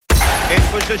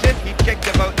was as if he'd kicked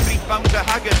about 3 pounds of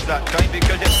haggis that time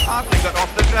because it hardly got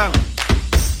off the ground.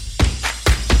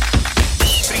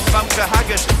 3 pounds of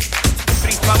haggis,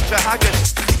 3 pounds of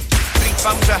haggis, 3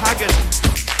 pounds of haggis,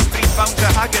 3 pounds of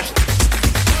haggis,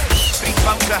 3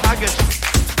 pounds of haggis,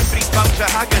 3 pounds of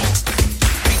haggis, 3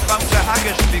 pounds of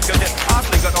haggis because it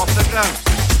hardly got off the ground.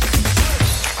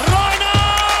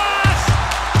 Reiners!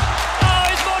 Oh,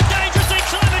 he's more dangerous than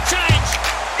climate change!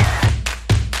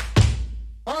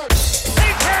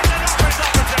 He turned it up his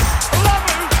opposite.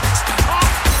 Lamu!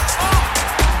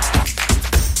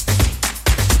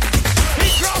 He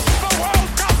drops for World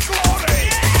Cup glory!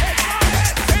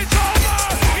 It's over!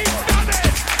 He's done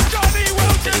it! Johnny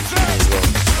Wilkinson!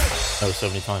 Oh, so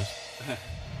many times.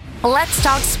 Let's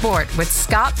talk sport with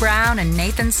Scott Browne and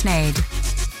Nathan Snade.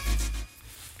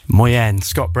 Moyen,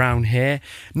 Scott Browne here.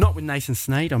 Not with Nathan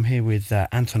Snade. I'm here with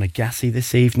Anton Agassi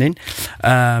this evening,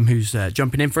 who's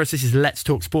jumping in for us. This is Let's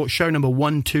Talk Sport, show number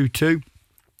 122.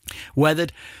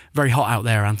 Weathered. Very hot out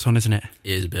there, Anton, isn't it?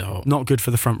 It is a bit hot. Not good for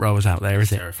the front rowers out there,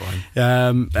 is it? Terrifying.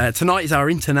 Tonight is our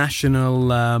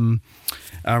international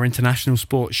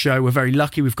sports show. We're very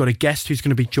lucky. We've got a guest who's going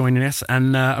to be joining us,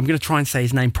 and I'm going to try and say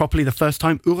his name properly the first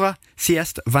time.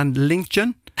 Oege-Sieste van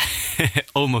Lingen.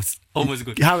 Almost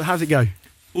good. How's it go?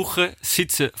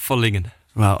 Oege-Sieste van Lingen.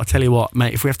 Well, I'll tell you what,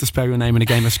 mate, if we have to spell your name in a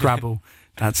game of Scrabble,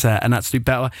 that's an absolute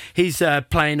better. He's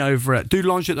playing over at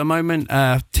Dideleng at the moment,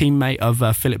 teammate of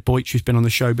Philip Boych, who's been on the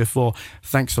show before.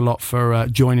 Thanks a lot for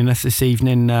joining us this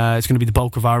evening. It's going to be the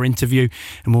bulk of our interview,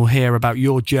 and we'll hear about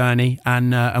your journey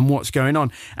and what's going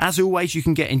on. As always, you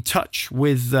can get in touch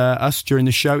with us during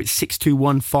the show. It's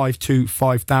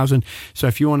 621-525,000. So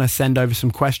if you want to send over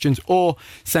some questions or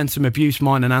send some abuse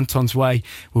mine and Anton's way,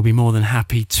 we'll be more than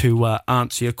happy to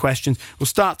answer your questions. We'll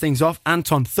start things off.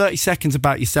 Anton, 30 seconds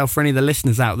about yourself for any of the listeners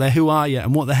out there. Who are you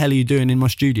and what the hell are you doing in my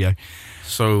studio?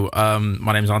 So,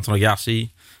 my name is Anton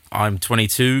Agassi. I'm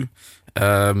 22,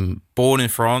 born in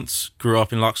France, grew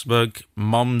up in Luxembourg.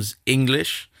 Mum's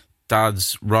English,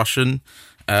 dad's Russian,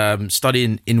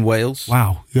 studying in Wales.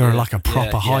 Wow, you're like a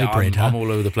proper hybrid, I'm all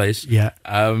over the place. Yeah.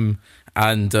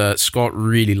 And Scott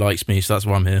really likes me, so that's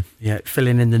why I'm here. Yeah,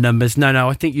 filling in the numbers. No,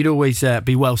 I think you'd always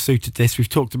be well suited to this. We've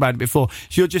talked about it before.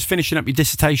 So you're just finishing up your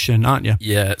dissertation, aren't you?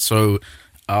 Yeah, so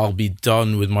I'll be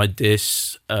done with my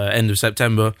dis end of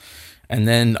September, and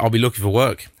then I'll be looking for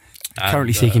work.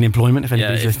 Currently seeking employment, if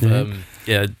anybody's listening.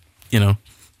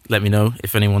 Let me know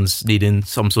if anyone's needing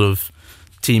some sort of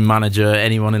team manager,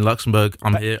 anyone in Luxembourg.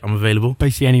 I'm here, I'm available.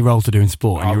 Basically any role to do in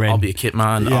sport, and you're in. I'll be a kit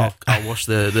man. Yeah. I'll wash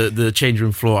the change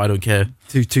room floor. I don't care.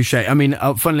 Touche. I mean,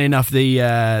 funnily enough, the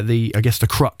I guess the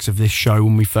crux of this show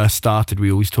when we first started,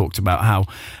 we always talked about how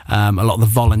a lot of the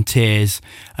volunteers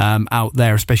out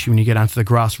there, especially when you get down to the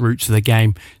grassroots of the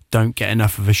game, don't get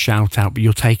enough of a shout out. But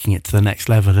you're taking it to the next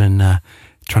level and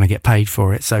trying to get paid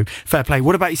for it. So fair play.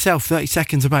 What about yourself? 30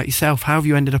 seconds about yourself. How have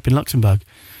you ended up in Luxembourg?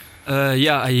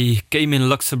 I came in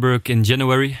Luxembourg in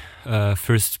January,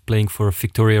 first playing for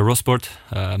Victoria Rosport.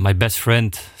 My best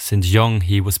friend since young,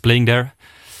 he was playing there,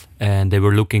 and they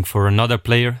were looking for another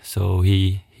player. So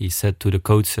he said to the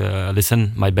coach,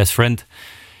 listen, my best friend,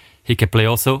 he can play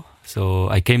also. So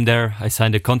I came there, I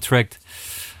signed a contract,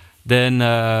 then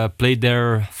played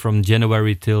there from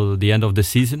January till the end of the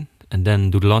season, and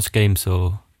then Dideleng came,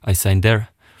 so I signed there.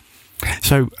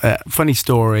 So, funny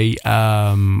story.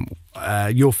 Your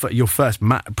first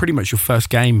pretty much your first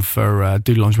game for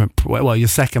Dideleng went well. Your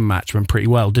second match went pretty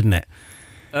well, didn't it?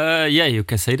 Yeah, you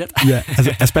can say that. Yeah,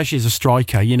 especially as a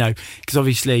striker, you know, because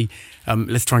obviously,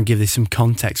 let's try and give this some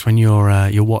context. When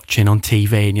you're watching on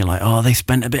TV and you're like, oh, they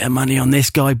spent a bit of money on this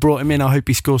guy, brought him in. I hope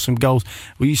he scores some goals.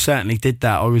 Well, you certainly did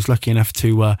that. I was lucky enough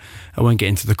to. I won't get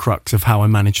into the crux of how I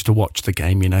managed to watch the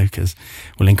game, you know, because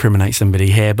we'll incriminate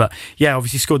somebody here. But yeah,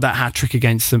 obviously scored that hat trick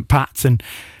against St. Pat's. And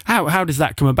how does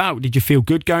that come about? Did you feel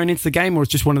good going into the game, or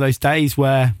it's just one of those days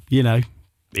where you know?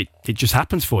 It just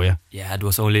happens for you. Yeah, it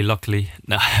was only luckily.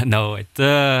 No,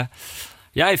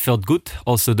 I felt good.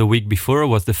 Also, the week before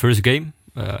was the first game.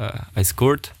 I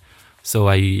scored, so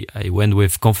I went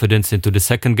with confidence into the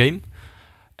second game,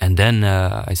 and then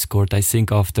I scored. I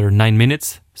think after 9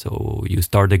 minutes. So you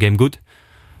start the game good,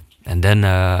 and then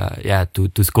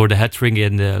to score the hat trick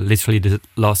in literally the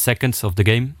last seconds of the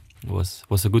game was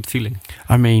a good feeling.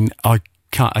 I mean,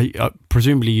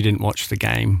 presumably you didn't watch the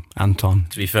game, Anton.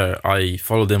 To be fair, I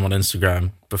followed him on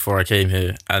Instagram before I came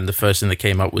here, and the first thing that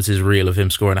came up was his reel of him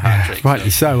scoring a hat trick. Rightly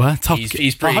so, huh?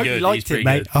 He's pretty good. I hope you liked it,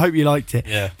 mate. I hope you liked it.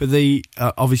 Yeah. But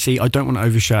obviously, I don't want to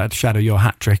overshadow your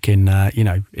hat trick in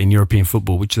European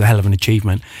football, which is a hell of an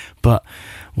achievement. But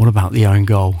what about the own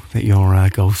goal that your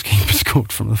goalkeeper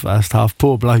scored from the first half?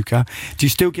 Poor bloke. Do you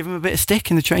still give him a bit of stick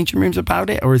in the changing rooms about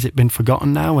it, or has it been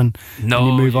forgotten now and you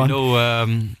move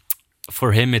on?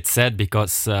 For him it's sad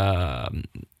because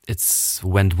it's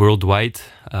went worldwide.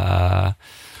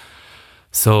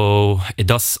 So it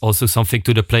does also something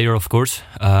to the player, of course.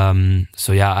 I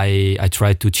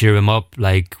try to cheer him up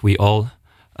like we all.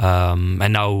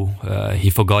 And now he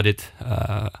forgot it.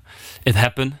 It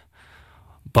happened.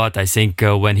 But I think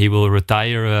when he will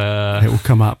retire... it will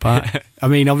come up. I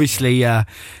mean, obviously,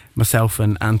 myself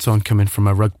and Anton coming from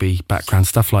a rugby background,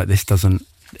 stuff like this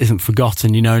isn't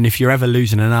forgotten, and if you're ever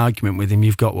losing an argument with him,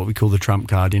 you've got what we call the trump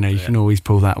card. You can always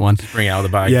pull that one. Bring it out of the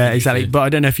bag. Yeah, exactly. But I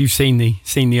don't know if you've seen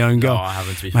the own goal. No, I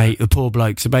haven't. To be Mate, the poor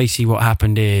bloke. So basically, what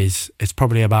happened is it's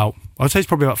probably about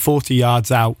 40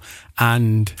 yards out,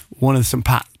 and one of the St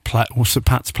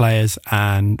Pat's players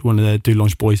and one of the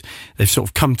Dideleng boys, they've sort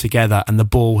of come together, and the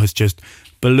ball has just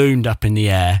ballooned up in the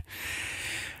air.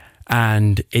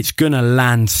 And it's going to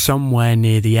land somewhere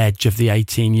near the edge of the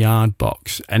 18-yard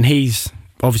box. And he's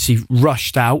obviously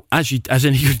rushed out, as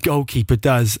any good goalkeeper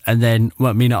does. And then,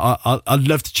 I'd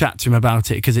love to chat to him about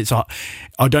it, because it's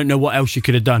I don't know what else you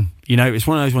could have done. It's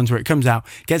one of those ones where it comes out,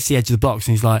 gets to the edge of the box,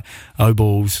 and he's like, oh,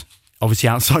 balls. Obviously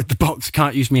outside the box,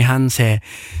 can't use my hands here.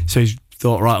 So he's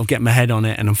thought, right, I'll get my head on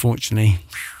it. And unfortunately,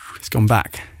 it's gone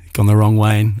the wrong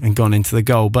way and gone into the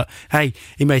goal. But hey,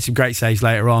 he made some great saves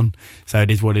later on, so it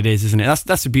is what it is, isn't it?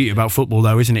 That's the beauty about football,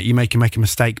 though, isn't it? You can make a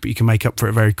mistake, but you can make up for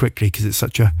it very quickly, because it's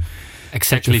such a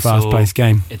fast-paced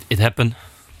game. It happened.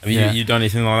 Have you done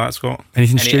anything like that, Scott?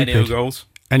 Anything stupid? Any own goals?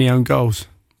 Any own goals?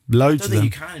 Loads of them. You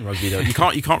can in rugby, though.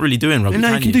 You can't really do in rugby.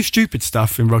 No, you can do stupid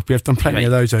stuff in rugby. I've done plenty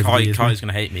of those over the years. Kai's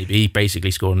going to hate me, but he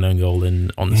basically scored an own goal on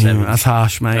the 7th. That's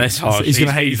harsh, mate. That's harsh. He's going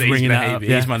to hate you for bringing that up.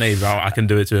 He's my neighbour. I can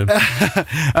do it to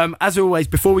him. As always,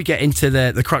 before we get into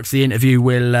the crux of the interview,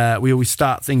 we always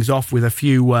start things off with a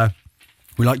few...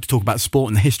 we like to talk about sport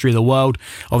and the history of the world,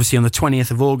 obviously on the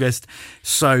 20th of August.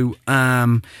 So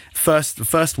the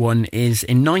first one is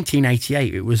in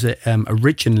 1988. It was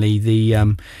originally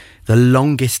the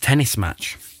longest tennis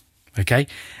match. Okay,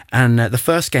 and the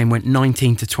first game went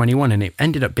 19-21, and it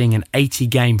ended up being an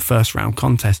 80-game first-round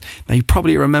contest. Now, you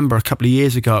probably remember a couple of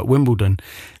years ago at Wimbledon,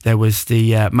 there was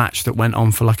the match that went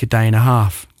on for like a day and a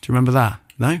half. Do you remember that?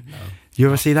 No? You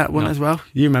ever see that one as well?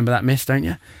 You remember that miss, don't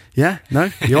you? Yeah? No?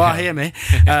 You are here, mate.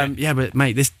 Yeah, but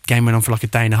mate, this game went on for like a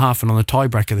day and a half, and on the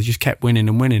tiebreaker, they just kept winning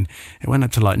and winning. It went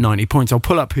up to like 90 points. I'll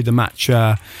pull up who the match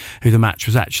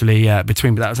was actually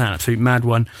between, but that was an absolute mad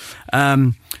one.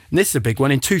 And this is a big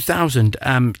one. In 2000,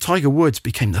 Tiger Woods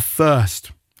became the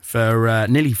first for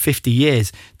nearly 50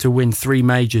 years to win 3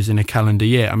 majors in a calendar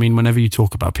year. I mean, whenever you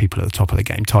talk about people at the top of the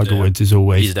game, Tiger Woods is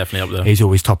always... He's definitely up there. He's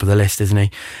always top of the list, isn't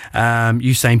he?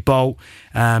 Usain Bolt,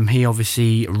 he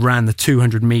obviously ran the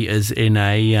 200 metres in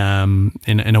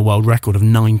a world record of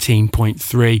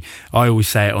 19.3. I always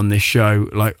say it on this show,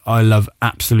 like, I love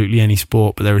absolutely any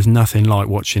sport, but there is nothing like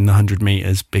watching the 100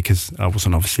 metres, because I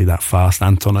wasn't obviously that fast.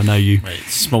 Anton, I know you... Mate,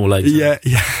 small legs. Yeah,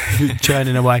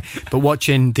 churning away. But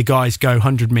watching the guys go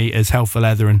 100 metres, hell for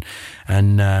leather, and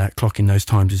clocking those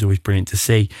times is always brilliant to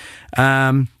see.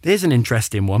 Here's an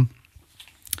interesting one.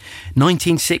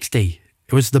 1960.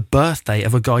 It was the birthday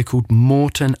of a guy called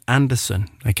Morten Andersen,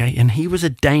 okay? And he was a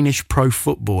Danish pro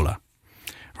footballer,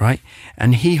 right?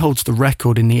 And he holds the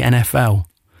record in the NFL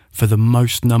for the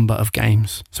most number of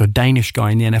games. So a Danish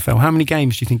guy in the NFL. How many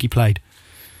games do you think he played?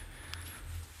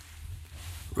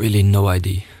 Really, no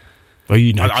idea. Well,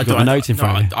 you know, I got notes in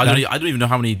front of you. I don't even know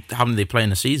how many they play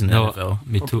in a season in the NFL.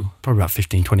 Me too. Probably about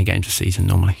 15, 20 games a season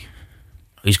normally.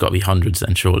 He's got to be hundreds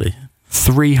then, surely.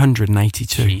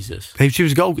 382. Jesus. He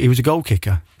was a goal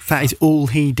kicker. That is all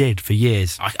he did for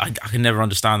years. I can never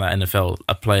understand that NFL,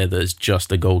 a player that is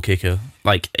just a goal kicker.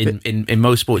 Like in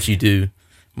most sports you do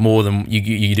more than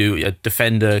you do a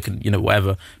defender,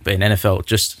 whatever. But in NFL,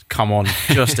 just come on,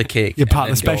 just a kick. You're part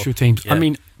of the special teams. Yeah. I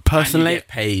mean, personally, and you get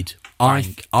paid.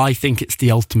 I think it's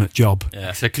the ultimate job.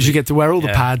 Yeah, because you get to wear all the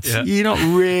pads. Yeah. You're not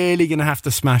really going to have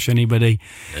to smash anybody.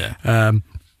 Yeah.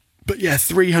 But yeah,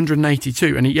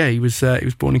 382, and he was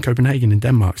born in Copenhagen in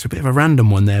Denmark, so a bit of a random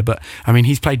one there. But I mean,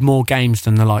 he's played more games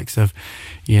than the likes of,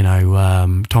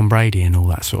 Tom Brady and all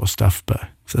that sort of stuff. But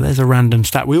so there's a random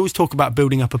stat. We always talk about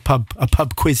building up a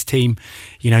pub quiz team,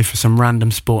 for some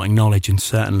random sporting knowledge, and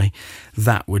certainly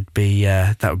that would be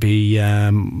where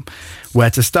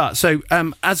to start. So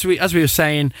as we were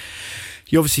saying.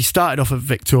 You obviously started off at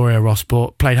Victoria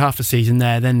Rosport, played half a season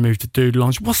there, then moved to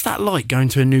Dideleng. What's that like, going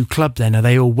to a new club then? Are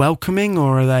they all welcoming,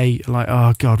 or are they like,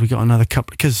 oh God, we got another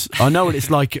couple? Because I know what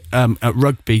it's like at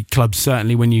rugby clubs,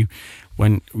 certainly when you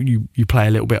when you play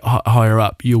a little bit higher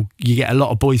up, you get a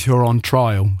lot of boys who are on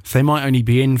trial. So they might only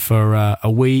be in for a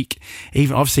week.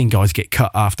 Even I've seen guys get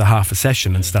cut after half a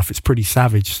session and stuff. It's pretty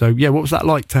savage. So yeah, what was that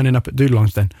like turning up at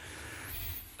Didelengs then?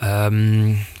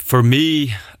 For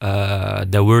me,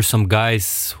 there were some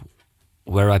guys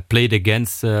where I played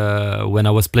against when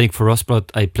I was playing for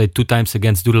Rosbrot. I played 2 times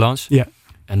against Didelengs. Yeah.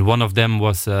 And one of them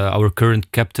was our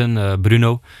current captain,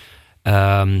 Bruno.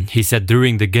 He said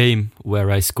during the game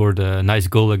where I scored a nice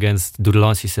goal against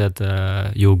Didelengs, he said,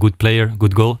 you're a good player,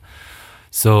 good goal.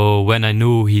 So when I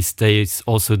knew he stays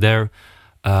also there,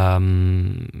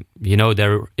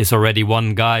 there is already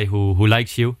one guy who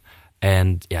likes you.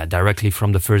 And yeah, directly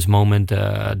from the first moment,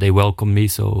 they welcomed me.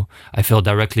 So I felt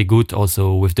directly good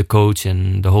also with the coach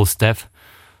and the whole staff.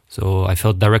 So I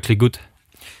felt directly good.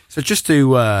 So just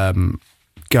to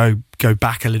go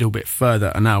back a little bit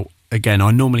further, and now again,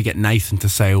 I normally get Nathan to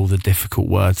say all the difficult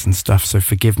words and stuff, so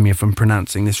forgive me if I'm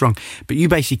pronouncing this wrong. But you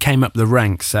basically came up the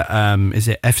ranks at, is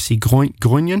it FC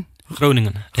Groningen?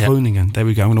 Groningen. Yeah. Groningen, there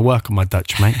we go. I'm going to work on my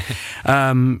Dutch, mate.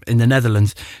 In the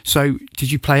Netherlands. So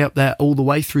did you play up there all the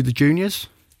way through the juniors?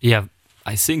 Yeah,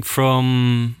 I think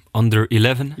from under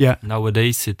 11. Yeah.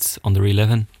 Nowadays it's under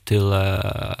 11 till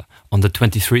under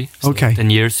 23. So okay. 10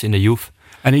 years in the youth.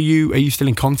 And are you still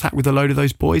in contact with a load of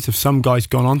those boys? Have some guys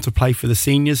gone on to play for the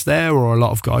seniors there, or a lot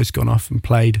of guys gone off and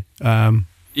played?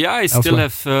 Yeah, I still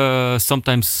have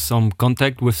sometimes some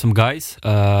contact with some guys.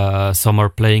 Some are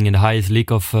playing in the highest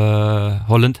league of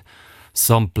Holland.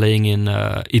 Some playing in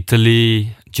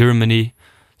Italy, Germany.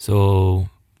 So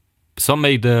some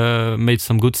made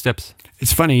some good steps.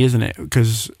 It's funny, isn't it?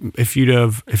 Because if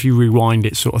you rewind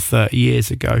it sort of 30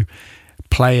 years ago,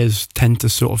 players tend to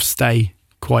sort of stay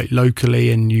quite locally,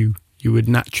 and you would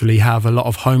naturally have a lot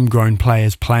of homegrown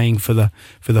players playing for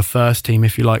the first team,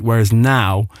 if you like. Whereas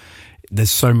now,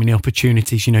 there's so many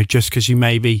opportunities. Just because you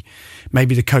maybe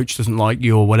the coach doesn't like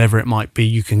you or whatever it might be,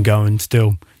 you can go and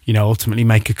still ultimately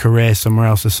make a career somewhere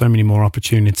else. There's so many more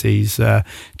opportunities to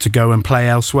go and play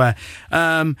elsewhere.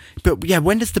 But yeah,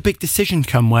 when does the big decision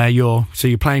come where you're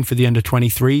playing for the under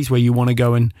 23s, where you want to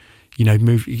go and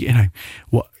move,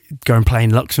 go and play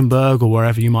in Luxembourg or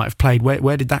wherever you might have played?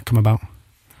 Where did that come about?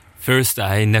 First,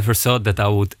 I never thought that I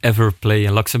would ever play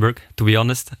in Luxembourg, to be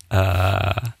honest.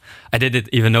 I didn't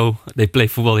even know they play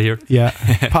football here. Yeah,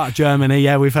 part of Germany.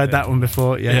 Yeah, we've heard that one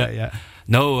before. Yeah.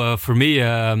 No, for me,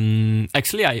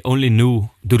 actually, I only knew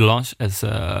Didelengs as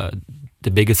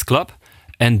the biggest club,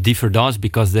 and Die Verdans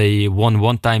because they won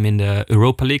one time in the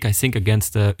Europa League, I think,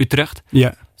 against Utrecht.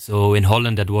 Yeah. So in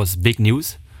Holland, that was big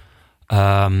news.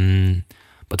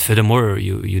 But furthermore,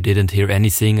 you didn't hear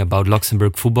anything about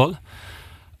Luxembourg football.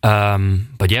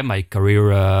 But yeah, my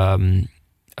career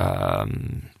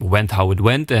went how it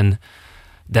went, and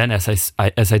then as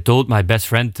I told my best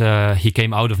friend, he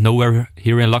came out of nowhere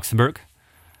here in Luxembourg,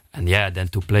 and yeah, then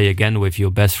to play again with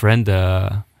your best friend,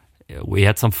 we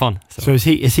had some fun. So is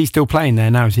he still playing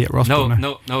there now? Is he at Rosbrot?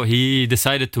 No. He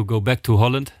decided to go back to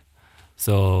Holland.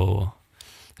 So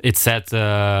it's sad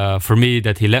for me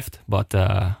that he left, but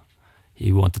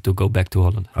he wanted to go back to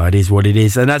Holland. Oh, it is what it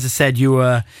is. And as I said, you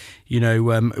were,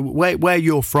 where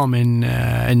you're from in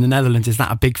the Netherlands, is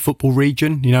that a big football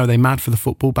region? Are they mad for the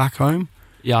football back home?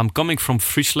 Yeah, I'm coming from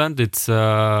Friesland. It's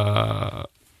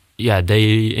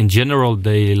they in general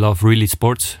they love really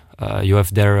sports. You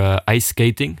have their ice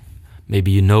skating.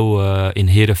 Maybe in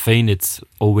Heerenveen it's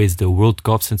always the World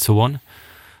Cups and so on.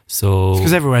 So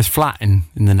because everywhere's flat in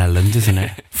the Netherlands, isn't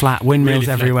it? Flat windmills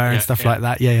really everywhere and stuff like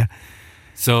that. Yeah.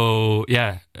 So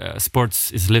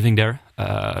sports is living there.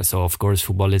 So of course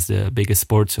football is the biggest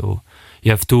sport. So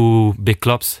you have 2 big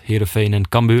clubs, Heerenveen and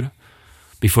Cambuur.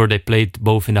 Before they played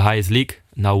both in the highest league.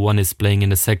 Now one is playing in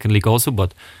the second league also.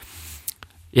 But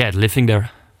yeah, living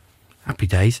there. Happy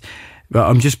days. But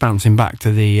I'm just bouncing back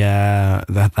to the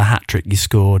hat trick you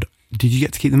scored. Did you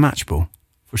get to keep the match ball?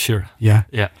 For sure. Yeah.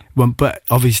 Well, but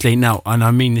obviously now, and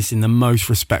I mean this in the most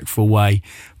respectful way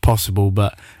possible,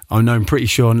 but I'm pretty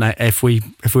sure if we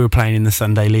were playing in the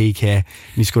Sunday League here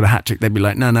and you scored a hat trick, they'd be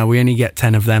like, no, we only get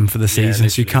 10 of them for the season,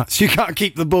 so you can't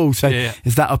keep the ball. So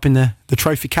is that up in the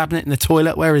trophy cabinet in the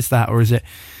toilet? Where is that, or is it?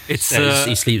 It's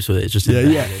he sleeps with it. It's just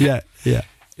yeah.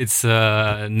 It's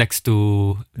next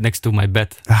to my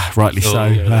bed. Rightly so.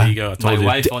 There you go. My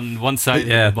wife on one side,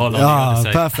 and the ball on the other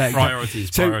side. Perfect.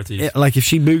 Priorities. Like if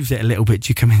she moves it a little bit, do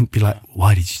you come in and be like,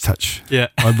 "Why did you touch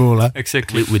my ball?"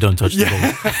 Exactly. We don't touch the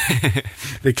ball.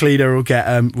 The cleaner will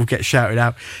get shouted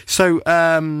out. So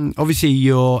obviously,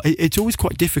 it's always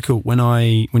quite difficult when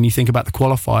you think about the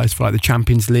qualifiers for like the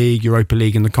Champions League, Europa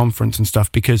League, and the Conference and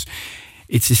stuff, because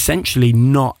it's essentially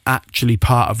not actually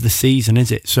part of the season,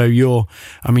 is it? So you're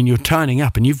turning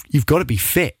up and you've got to be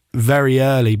fit very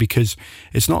early, because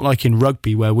it's not like in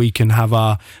rugby where we can have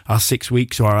our 6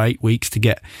 weeks or our 8 weeks to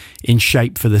get in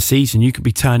shape for the season. You could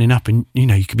be turning up and, you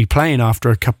know, you could be playing after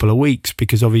a couple of weeks,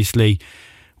 because obviously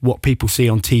what people see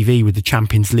on TV with the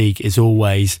Champions League is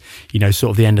always, you know, sort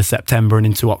of the end of September and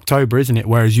into October, isn't it?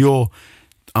 Whereas you're,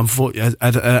 and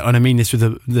I mean this with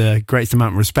the greatest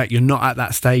amount of respect, you're not at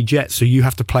that stage yet, so you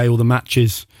have to play all the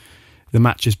matches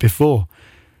before.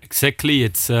 Exactly.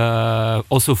 It's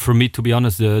also for me, to be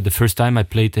honest, the first time I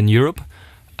played in Europe,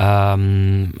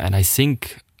 and I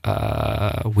think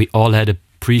we all had a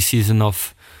pre-season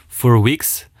of 4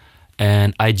 weeks,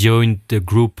 and I joined the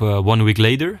group 1 week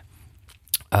later.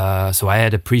 So I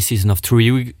had a pre-season of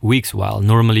 3 weeks, while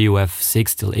normally you have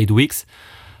 6 till 8 weeks.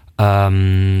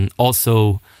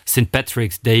 Also, St.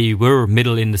 Patrick's, they were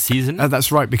middle in the season.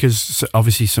 That's right, because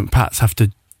obviously St. Pat's have to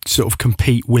sort of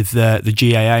compete with the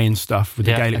GAA and stuff, with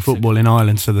the Gaelic football in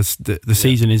Ireland, so the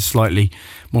season is slightly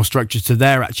more structured, so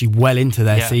they're actually well into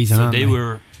their season, so aren't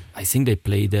they? I think they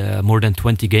played more than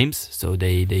 20 games, so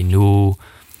they knew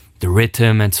the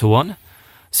rhythm and so on.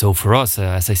 So for us,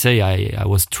 as I say, I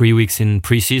was 3 weeks in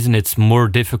pre-season. It's more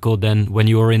difficult than when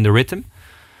you are in the rhythm,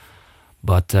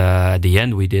 but at the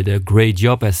end we did a great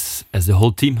job as the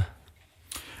whole team.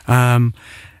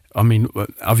 I mean,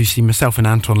 obviously myself and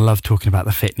Anton love talking about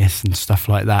the fitness and stuff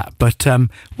like that, but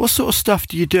what sort of stuff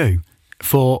do you do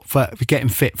for getting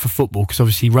fit for football? Because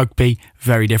obviously rugby,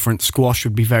 very different, squash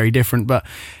would be very different, but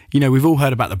you know, we've all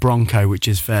heard about the Bronco, which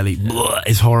is fairly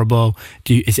is horrible.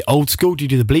 Is it old school? Do you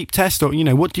do the bleep test, or, you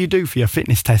know, what do you do for your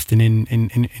fitness testing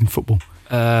in football?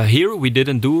 Here we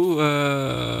didn't do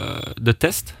the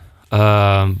test,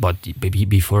 but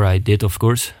before I did, of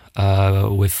course,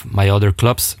 with my other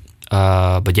clubs.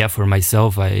 But yeah, for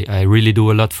myself, I really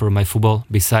do a lot for my football.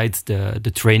 Besides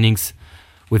the trainings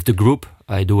with the group,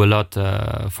 I do a lot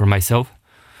for myself.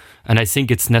 And I think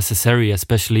it's necessary,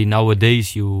 especially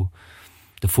nowadays.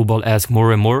 The football asks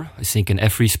more and more. I think in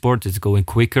every sport it's going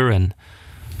quicker, and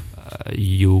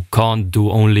you can't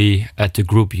do only at the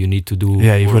group. You need to do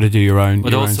you've got to do your own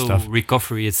but your also own stuff.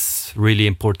 Recovery is really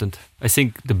important. I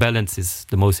think the balance is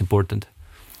the most important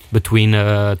between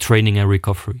training and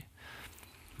recovery.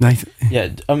 Nathan? Yeah.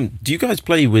 Do you guys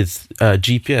play with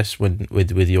GPS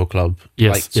with your club?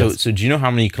 Yes. So do you know how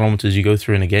many kilometers you go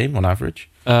through in a game on average?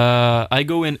 I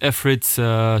go in average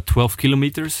 12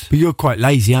 kilometers. But you're quite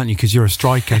lazy, aren't you? Because you're a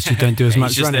striker, so you don't do as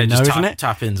much running, isn't it?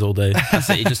 Tap-ins all day. That's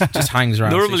it. He just hangs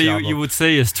around. Normally, you would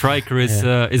say a striker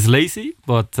is lazy,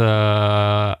 but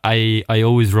I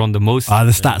always run the most.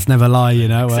 The stats never lie, you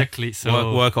know. Exactly.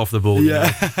 So work off the ball.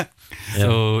 Yeah.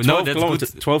 So 12 that's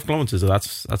kilometers, good. 12 kilometers.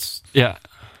 That's Yeah.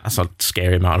 That's a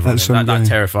scary amount of running. That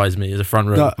terrifies me as a front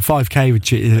row. 5k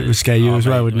would scare you as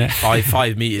well, wouldn't it?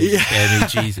 5 meters would scare me,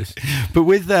 Jesus. But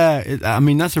with, I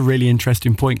mean, that's a really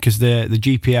interesting point, because the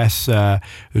GPS,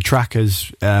 the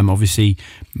trackers, obviously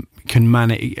can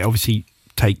manage, obviously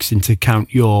takes into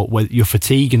account your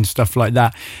fatigue and stuff like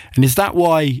that. And is that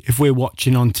why, if we're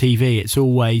watching on TV, it's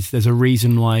always, there's a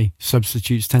reason why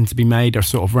substitutes tend to be made are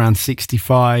sort of around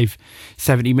 65,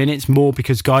 70 minutes, more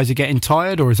because guys are getting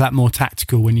tired, or is that more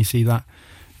tactical when you see that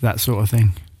sort of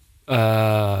thing?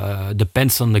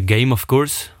 Depends on the game, of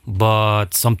course,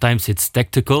 but sometimes it's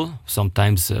tactical,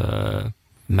 sometimes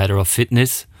matter of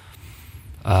fitness.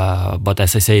 But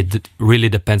as I say, it really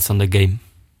depends on the game.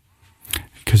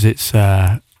 Because it's,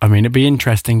 I mean, it'd be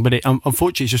interesting, but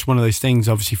unfortunately it's just one of those things.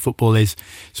 Obviously football is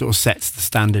sort of sets the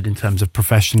standard in terms of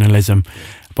professionalism,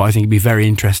 but I think it'd be very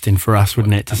interesting for us,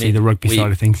 wouldn't it, to see the rugby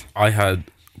side of things. I had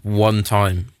one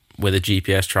time with a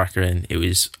GPS tracker in. It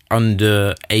was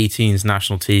under 18's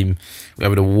national team. We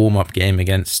had a warm-up game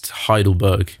against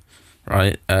Heidelberg,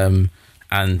 right? And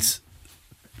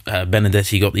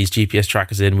Benedetti got these GPS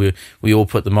trackers in. We all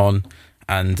put them on,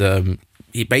 and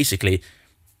he basically,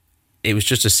 it was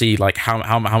just to see like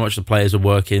how much the players were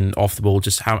working off the ball,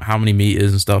 just how many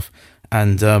meters and stuff.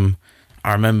 And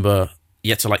I remember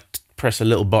you had to like press a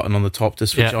little button on the top to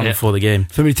switch on before the game.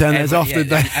 Somebody turned those off, did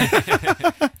they?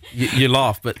 You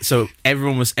laugh, but so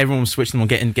everyone was switching them on,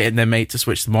 getting their mate to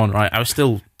switch them on. Right, I was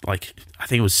still like, I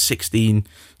think it was 16,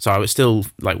 so I was still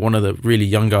like one of the really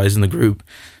young guys in the group,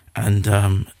 and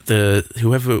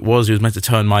whoever it was who was meant to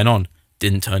turn mine on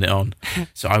didn't turn it on,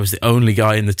 so I was the only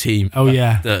guy in the team. I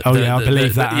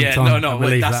believe that.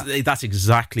 Anton. That's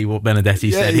exactly what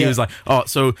Benedetti said. He was like,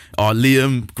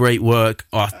 Liam, great work.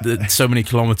 So many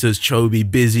kilometers. Chobi,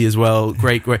 busy as well.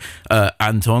 Great.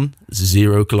 Anton,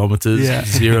 0 kilometers, Yeah.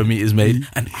 0 meters made,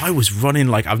 and I was running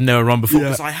like I've never run before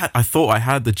because I thought I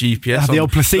had the GPS. The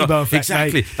old placebo effect,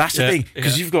 exactly. mate. That's the thing,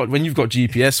 because when you've got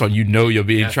GPS on, you know you're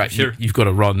being tracked. Sure. You've got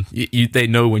to run. They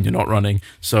know when you're not running.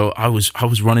 So I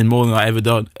was running more than I ever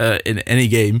done in any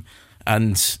game,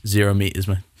 and 0 meters,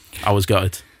 man. I was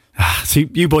gutted. So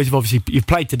you boys you've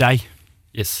played today.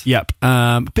 Yes. Yep.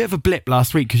 A bit of a blip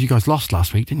last week because you guys lost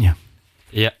last week, didn't you?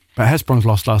 Yeah. But Hesperon's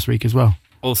lost last week as well.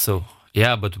 Also,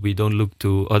 yeah, but we don't look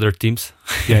to other teams.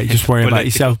 Yeah, you just worry about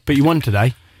yourself. But you won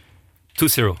today.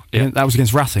 2-0. Yeah. That was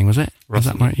against Racing, was it? Was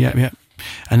that right? Yeah, yeah.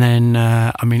 And then,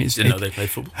 it's... Didn't know they played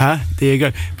football. There you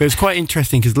go. But it was quite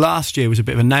interesting because last year was a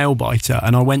bit of a nail-biter,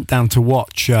 and I went down to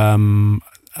watch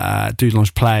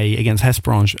Dideleng play against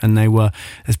Hesperon, and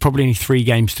there's probably only 3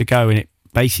 games to go, and it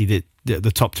basically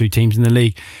the top 2 teams in the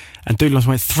league, and Dideleng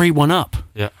went 3-1 up.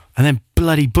 Yeah. And then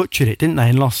bloody butchered it, didn't they?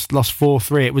 And lost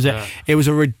 4-3. It was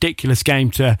a ridiculous game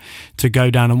to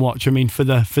go down and watch. I mean, for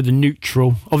the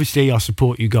neutral, obviously I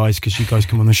support you guys because you guys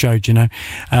come on the show, do you know?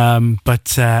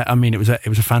 But it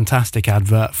was a fantastic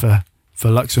advert for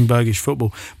Luxembourgish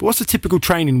football. But what's the typical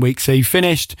training week? So you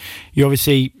finished. You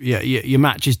obviously your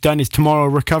match is done. Is tomorrow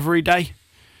recovery day?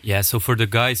 Yeah. So for the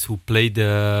guys who played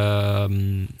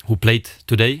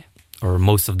today, or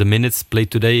most of the minutes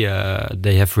played today,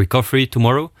 they have recovery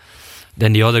tomorrow.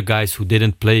 Then the other guys who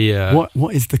didn't play...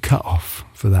 What is the cut-off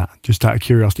for that? Just out of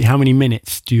curiosity. How many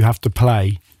minutes do you have to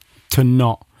play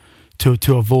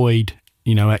to avoid,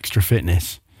 extra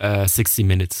fitness? 60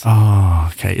 minutes. Oh,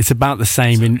 okay. It's about the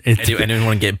same.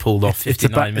 Anyone getting pulled off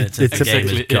 59 minutes of the game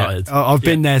is gutted. I've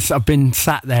been there. I've been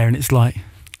sat there and it's like...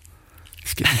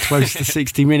 It's getting close to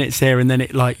 60 minutes here, and then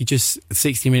it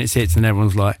 60 minutes hits and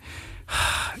everyone's like...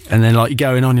 And then you're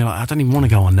going on, you're like, I don't even want to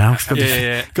go on now. Got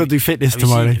to do fitness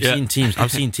tomorrow.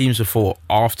 I've seen teams before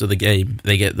after the game.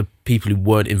 They get the people who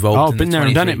weren't involved. I've been there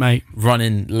and done it, mate.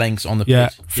 Running lengths on the pitch. Yeah,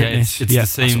 fitness. It's the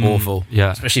same. That's awful.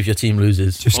 Yeah, especially if your team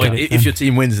loses. If your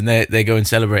team wins and they go and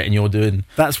celebrate, and you're doing.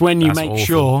 That's when you make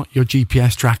sure your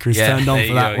GPS tracker is turned on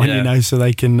for that one. So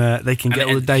they can get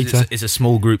all the data. It's a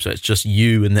small group, so it's just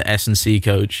you and the S&C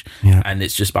coach, and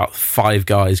it's just about 5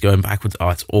 guys going backwards. Oh,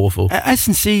 it's awful.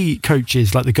 S&C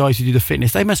coaches, like the guys who do the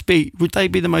fitness, would they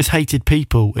be the most hated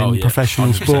people in professional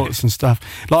 100%. Sports and stuff?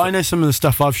 Like, I know some of the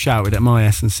stuff I've shouted at my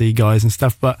S&C guys and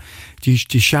stuff, but do you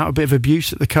shout a bit of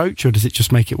abuse at the coach, or does it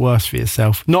just make it worse for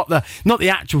yourself? Not the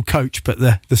actual coach, but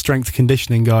the strength and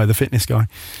conditioning guy, the fitness guy.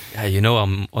 Yeah,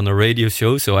 I'm on a radio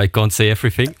show, so I can't say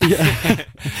everything. Yeah.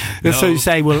 No. So you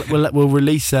say we'll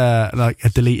release a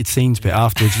deleted scenes bit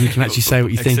afterwards, and you can actually say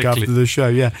what you think after the show.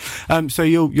 Yeah. So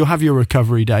you'll have your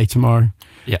recovery day tomorrow.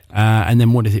 Yeah. And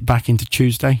then what is it? Back into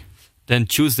Tuesday? Then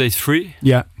Tuesday's free.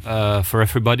 Yeah. For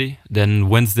everybody. Then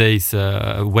Wednesday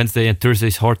and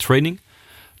Thursday's hard training.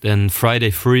 Then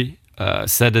Friday free.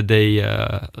 Saturday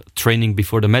training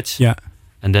before the match. Yeah.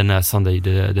 And then Sunday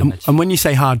the match. And when you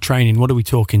say hard training, what are we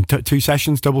talking? 2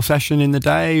 sessions, double session in the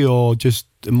day, or just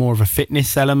more of a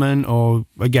fitness element? Or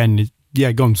again,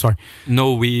 go on. Sorry.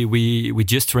 No, we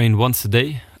just train once a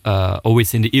day.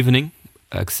 Always in the evening,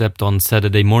 except on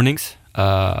Saturday mornings.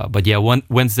 But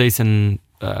Wednesdays and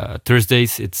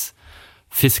Thursdays it's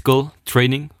physical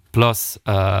training plus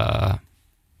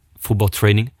football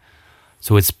training.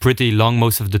 So it's pretty long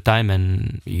most of the time,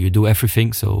 and you do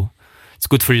everything. So it's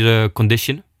good for the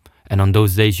condition. And on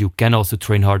those days you can also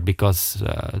train hard because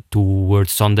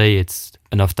towards Sunday it's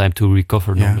enough time to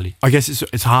recover normally. I guess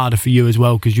it's harder for you as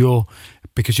well because you're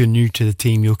new to the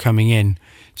team. You're coming in,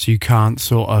 so you can't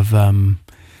sort of.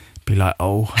 Be like,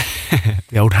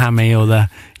 the old hammy or the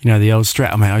old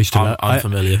stretcher. Mate, I'm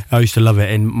familiar. I used to love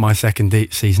it in my second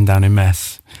season down in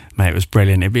Metz. Mate, it was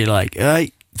brilliant. It'd be like,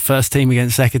 hey, first team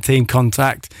against second team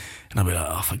contact, and I'd be like,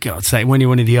 oh, for God's sake. When you're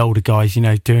one of the older guys,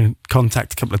 doing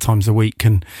contact a couple of times a week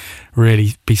can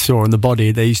really be sore on the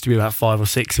body. There used to be about 5 or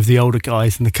 6 of the older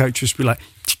guys, and the coach would be like,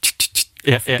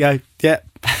 go,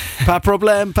 Pas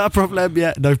problem,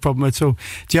 yeah, no problem at all.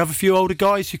 Do you have a few older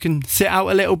guys who can sit out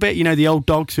a little bit? The old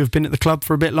dogs who have been at the club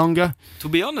for a bit longer? To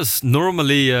be honest,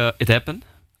 normally it happened,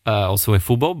 also in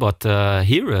football, but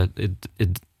here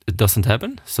it doesn't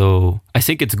happen. So I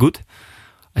think it's good.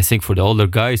 I think for the older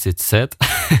guys, it's sad.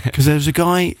 Because there was a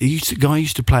guy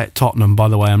used to play at Tottenham. By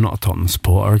the way, I'm not a Tottenham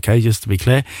supporter, okay, just to be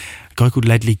clear. A guy called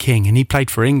Ledley King, and he played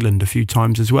for England a few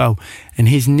times as well. And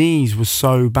his knees were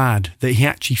so bad that he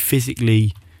actually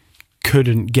physically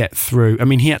couldn't get through. I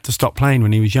mean, he had to stop playing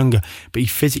when he was younger, but he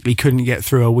physically couldn't get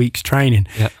through a week's training.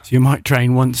 Yeah. So you might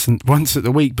train once at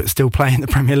the week, but still play in the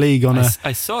Premier League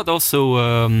I saw it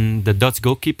also, the Dutch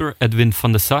goalkeeper, Edwin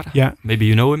van der Sar. Yeah. Maybe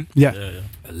you know him. Yeah.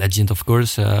 A legend, of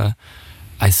course.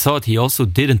 I thought he also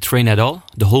didn't train at all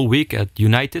the whole week at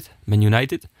Man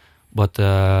United. But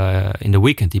in the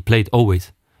weekend he played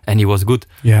always, and he was good.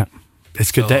 Yeah.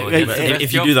 It's good.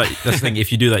 If you do that, that's the thing.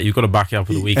 If you do that, you've got to back it up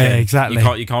for the weekend. Exactly.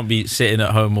 You can't be sitting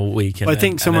at home all week. And I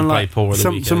think someone like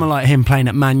someone like him playing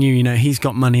at Man U, he's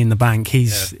got money in the bank.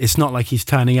 It's not like he's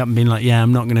turning up and being like,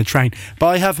 I'm not going to train. But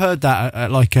I have heard that,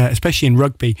 especially in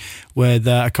rugby, with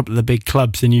a couple of the big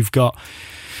clubs, and you've got.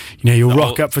 You'll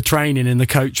rock up for training and the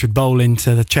coach would bowl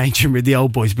into the changing room with the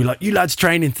old boys, be like, "You lads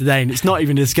training today," and it's not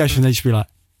even a discussion. They just be like,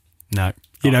 "No."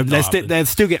 They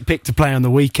still get picked to play on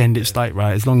the weekend. It's like,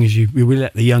 right, as long as we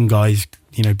let the young guys,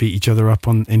 beat each other up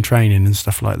in training and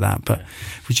stuff like that. But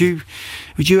would you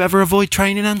ever avoid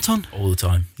training, Anton? All the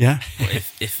time. Yeah. Well,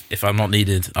 if I'm not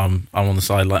needed, I'm on the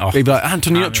side like. You'd be like,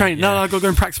 Anton, you're not training. Yeah. No, I got to go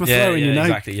and practice my throwing.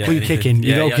 Exactly. Yeah. What are you kicking?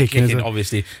 You go kicking. Kicking,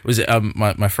 obviously. Was it?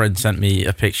 My friend sent me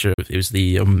a picture. It was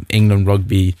the England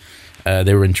rugby.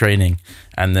 They were in training,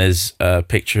 and there's a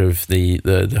picture of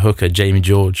the hooker Jamie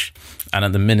George. And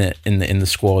at the minute in the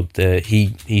squad,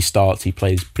 he starts. He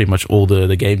plays pretty much all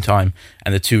the game time,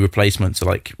 and the two replacements are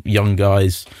like young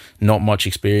guys, not much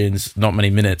experience, not many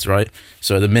minutes, right?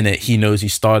 So at the minute, he knows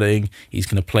he's starting. He's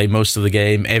going to play most of the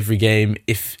game, every game.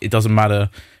 If it doesn't matter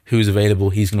who's available,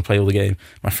 he's going to play all the game.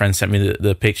 My friend sent me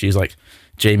the picture. He's like,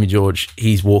 Jamie George,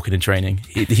 he's walking and training.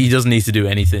 He doesn't need to do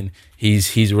anything.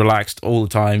 He's relaxed all the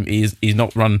time. He's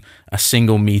not run a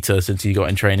single meter since he got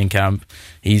in training camp.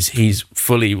 He's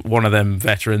fully one of them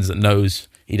veterans that knows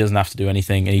he doesn't have to do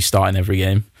anything, and he's starting every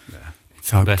game.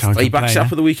 So he backs up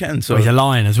for the weekend. So he's a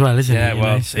lion as well, isn't he? Yeah,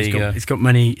 well, he's got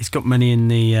money. He's got money in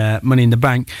the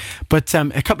bank. But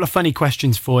a couple of funny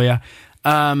questions for you.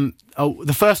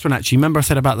 The first one, actually, remember I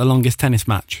said about the longest tennis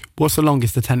match? What's the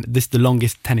longest the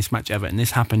longest tennis match ever? And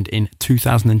this happened in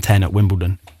 2010 at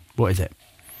Wimbledon. What is it?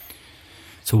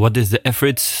 So what is the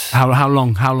average? How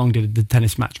long did the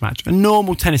tennis match? A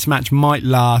normal tennis match might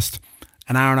last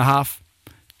an hour and a half,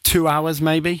 2 hours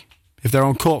maybe. If they're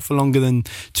on court for longer than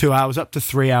 2 hours, up to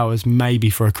 3 hours maybe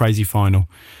for a crazy final.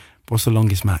 What's the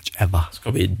longest match ever? It's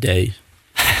got to be a day,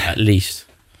 at least.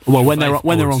 Well, when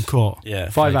they're on court,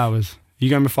 5 hours. You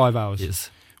going with 5 hours?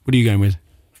 Yes. What are you going with?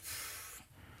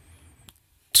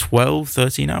 12,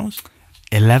 13 hours?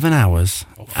 11 hours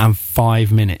and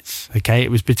 5 minutes. Okay,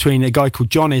 it was between a guy called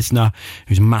John Isner,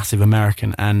 who's a massive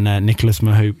American, and Nicholas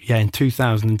Mahou. Yeah, in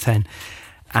 2010,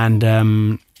 and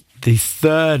the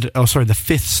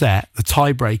fifth set, the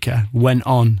tiebreaker, went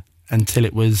on until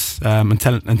it was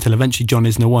until eventually John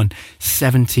Isner won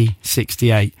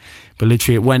 70-68. But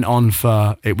literally it went on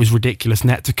it was ridiculous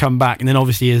net to come back, and then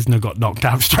obviously Isner got knocked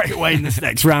out straight away in this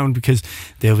next round because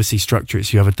they obviously structure it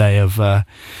so you have a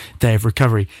day of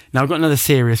recovery. Now I've got another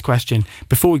serious question.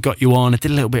 Before we got you on, I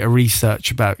did a little bit of research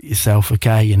about yourself,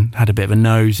 okay, and had a bit of a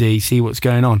nosy, see what's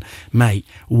going on. Mate,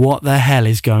 what the hell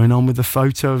is going on with the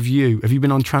photo of you? Have you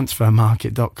been on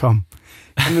transfermarket.com?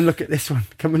 Come and look at this one.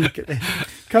 Come and look at this.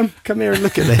 Come here and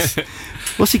look at this.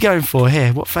 What's he going for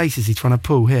here? What face is he trying to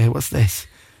pull here? What's this?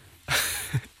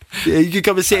 Yeah, you can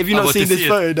come and see it. Have you not seen this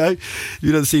photo? No?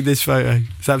 You've not seen this photo.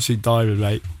 It's absolute diamond,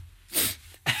 mate.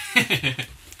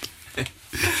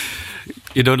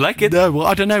 You don't like it? No, well,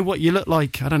 I don't know what you look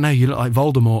like. I don't know. You look like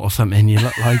Voldemort or something. You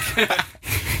look like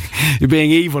you're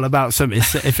being evil about something.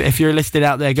 If you're listed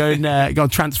out there, go on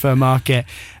Transfer Market.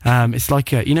 It's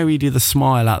like you do the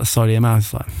smile out the side of your mouth.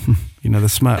 It's like the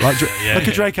smirk, like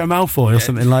a Draco Malfoy or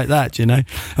something like that. I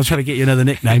was trying to get you another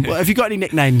nickname. Well, have you got any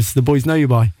nicknames the boys know you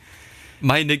by?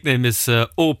 My nickname is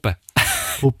Ope.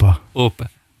 Ope.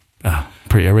 Oh,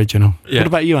 pretty original. Yeah. What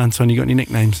about you, Anton? You got any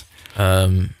nicknames?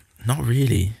 Not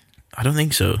really. I don't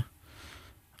think so.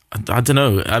 I don't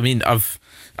know. I mean, I've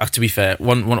to be fair,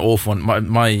 one awful one.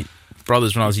 My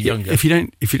brothers when I was younger. If you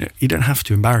don't have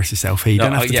to embarrass yourself here. You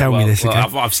don't have to tell me this. Well,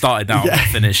 okay? I've started now. Yeah. I'm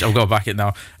finished. I've got back it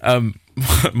now.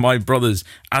 My brothers,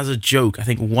 as a joke, I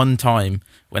think one time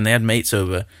when they had mates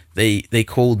over, they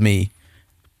called me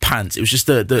pants. It was just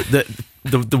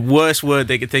the worst word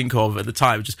they could think of at the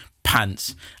time, just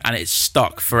pants, and it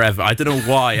stuck forever. I don't know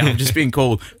why. I'm just being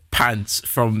called pants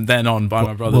from then on by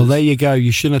my brothers. Well, there you go.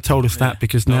 You shouldn't have told us that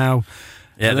because now.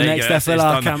 Yeah, the next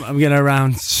FLR camp, I'm going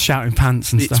around shouting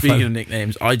pants and stuff. Speaking of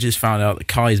nicknames, I just found out that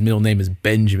Kai's middle name is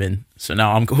Benjamin. So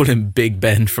now I'm calling him Big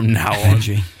Ben from now on.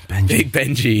 Benji. Big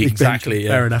Benji, exactly. Benji. Yeah.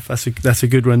 Fair enough. That's a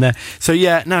good one there. So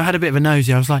yeah, no, I had a bit of a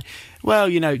nosy. I was like, well,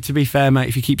 to be fair, mate,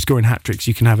 if you keep scoring hat tricks,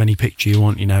 you can have any picture you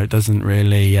want. It doesn't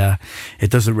really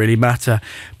matter.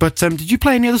 But did you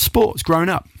play any other sports growing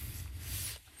up?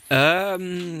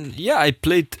 Yeah, I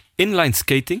played inline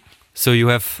skating. So you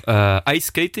have ice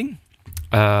skating.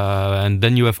 And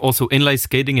then you have also inline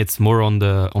skating. It's more on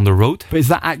the road. But is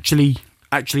that actually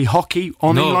actually hockey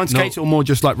on No, inline skates, or more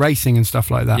just like racing and stuff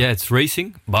like that? Yeah, it's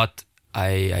racing, but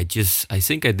I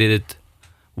think I did it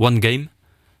one game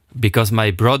because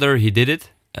my brother, he did it,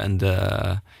 and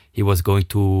he was going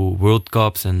to World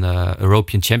Cups and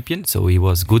European champion, so he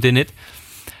was good in it,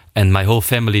 and my whole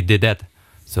family did that.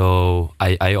 So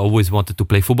I always wanted to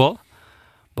play football,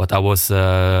 but I was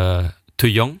too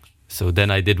young. So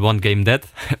then I did one game that,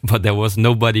 but there was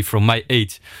nobody from my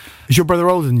age. Is your brother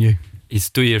older than you? He's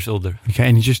 2 years older. Okay,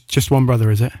 and he's just one brother,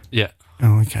 is it? Yeah.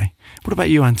 Oh, okay. What about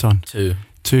you, Anton? Two.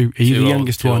 Are you the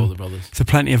youngest two one? older brothers. So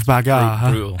plenty of bagarre,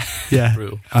 huh? Brutal. Yeah,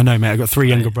 Brutal. I know, mate. I've got 3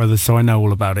 younger brothers, so I know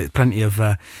all about it. Plenty of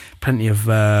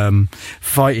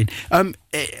fighting.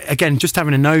 Again, just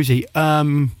having a nosy.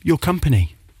 Your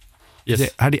company.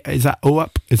 Yes. Is that all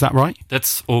up? Is that right?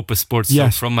 That's Open Sports.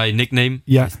 Yes. So from my nickname,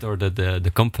 Yeah. I started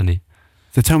the company.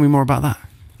 So tell me more about that.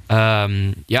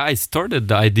 I started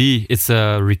the idea. It's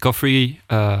recovery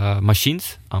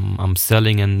machines. I'm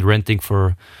selling and renting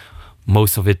for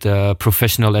most of it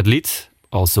professional athletes,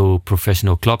 also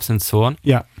professional clubs and so on.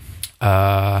 Yeah.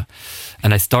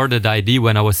 And I started the idea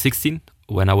when I was 16,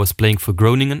 when I was playing for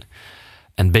Groningen.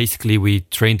 And basically we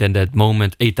trained at that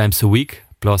moment 8 times a week,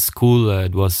 plus school,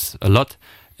 it was a lot.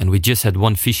 And we just had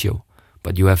one physio.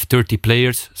 But you have 30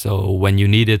 players, so when you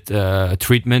needed a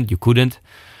treatment, you couldn't.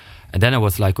 And then I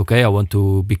was like, okay, I want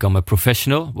to become a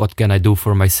professional. What can I do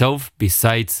for myself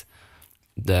besides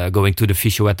going to the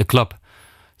physio at the club?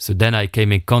 So then I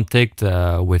came in contact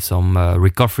with some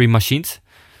recovery machines.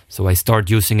 So I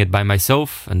started using it by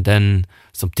myself. And then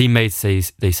some teammates,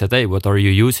 they said, hey, what are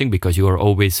you using? Because you are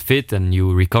always fit and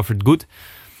you recovered good.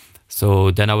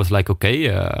 So then I was like, okay,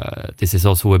 this is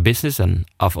also a business. And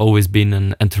I've always been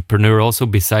an entrepreneur also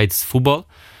besides football.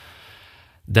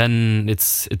 Then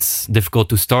it's difficult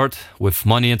to start with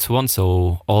money and so on.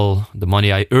 So all the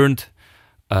money I earned,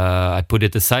 I put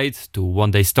it aside to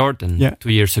one day start. And 2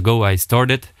 years ago I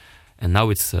started, and now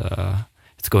it's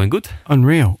going good.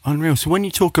 Unreal. So when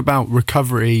you talk about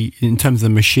recovery in terms of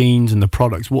the machines and the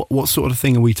products, what sort of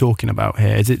thing are we talking about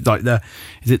here? Is it like the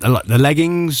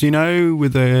leggings,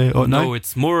 with the no?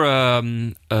 It's more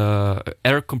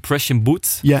air compression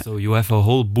boots. Yeah. So you have a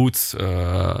whole boots.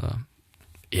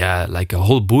 Like a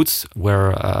whole boots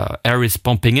where air is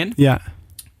pumping in. Yeah.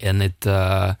 And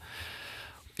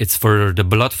it's for the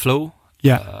blood flow.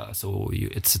 Yeah.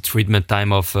 It's a treatment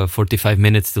time of 45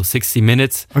 minutes till 60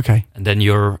 minutes. Okay. And then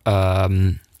your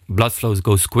blood flows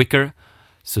goes quicker,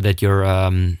 so that your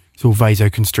it's all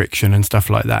vasoconstriction and stuff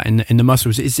like that in the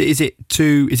muscles. Is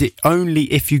it only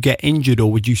if you get injured,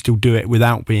 or would you still do it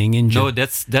without being injured? No,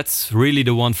 that's really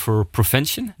the one for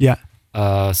prevention. Yeah.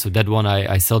 So that one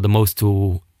I sell the most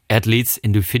to athletes,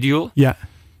 individual. Yeah.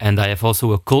 And I have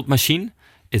also a cold machine.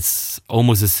 It's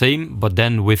almost the same, but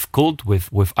then with cold,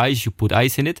 with ice, you put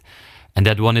ice in it. And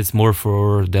that one is more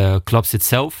for the clubs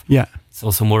itself. Yeah. It's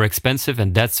also more expensive,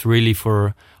 and that's really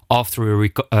for after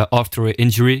an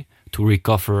injury to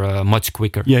recover much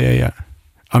quicker. Yeah.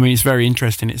 I mean, it's very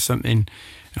interesting. It's something,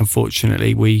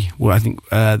 unfortunately, I think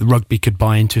the rugby could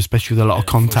buy into, especially with a lot of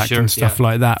contact and stuff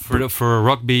like that. For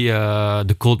rugby,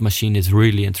 the cold machine is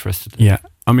really interested. Yeah.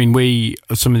 I mean,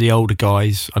 some of the older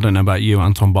guys, I don't know about you,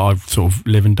 Anton, but I sort of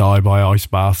live and die by ice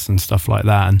baths and stuff like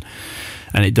that,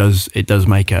 and it does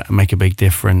make a big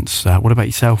difference. What about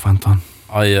yourself, Anton?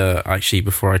 I actually,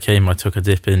 before I came, I took a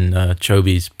dip in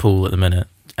Chobi's pool at the minute,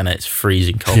 and it's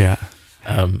freezing cold. Yeah.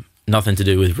 Nothing to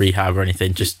do with rehab or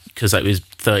anything, just because it was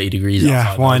 30 degrees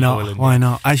outside. Yeah, why not? Why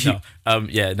not? Actually,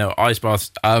 ice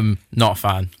baths. Not a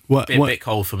fan. Bit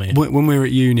cold for me. When we were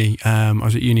at uni, I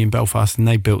was at uni in Belfast, and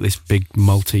they built this big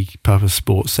multi-purpose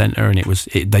sports centre, and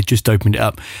they just opened it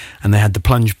up, and they had the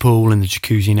plunge pool and the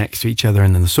jacuzzi next to each other,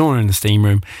 and then the sauna and the steam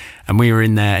room, and we were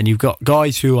in there, and you've got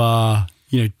guys who are,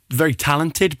 very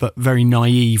talented, but very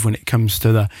naive when it comes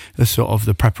to the sort of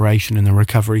the preparation and the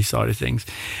recovery side of things.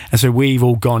 And so we've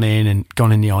all gone in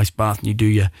the ice bath, and you do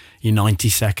your 90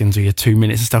 seconds or your 2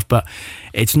 minutes and stuff, but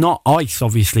it's not ice,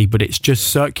 obviously, but it's just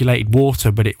circulated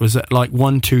water, but it was at like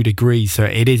 1-2 degrees, so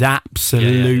it is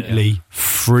absolutely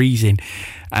freezing.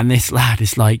 And this lad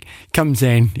is like, comes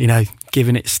in,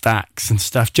 giving it stacks and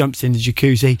stuff, jumps in the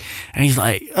jacuzzi, and he's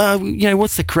like,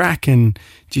 what's the crack? And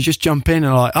do you just jump in?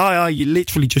 And I'm like, you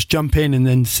literally just jump in and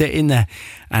then sit in there.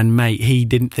 And mate, he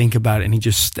didn't think about it, and he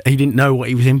didn't know what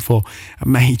he was in for.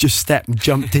 And mate, he just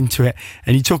jumped into it.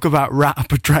 And you talk about rat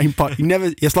up a drain pipe.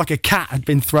 It's like a cat had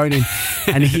been thrown in,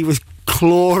 and he was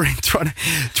clawing,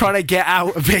 trying to get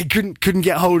out of it. Couldn't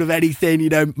get hold of anything. You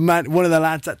know, man, one of the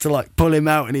lads had to like pull him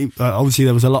out, and he obviously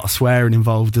there was a lot of swearing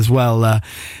involved as well at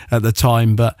the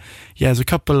time. But yeah, there's a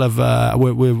couple of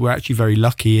we're actually very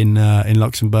lucky in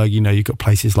Luxembourg. You know, you've got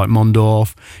places like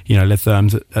Mondorf, you know, Letz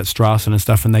at Strassen and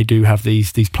stuff, and they do have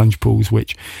these plunge pools,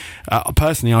 which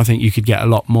personally I think you could get a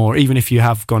lot more, even if you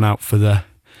have gone out for the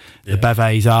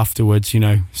bevets afterwards. You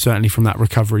know, certainly from that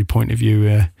recovery point of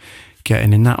view.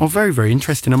 Getting in that. Oh, very, very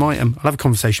interesting. I'll have a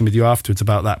conversation with you afterwards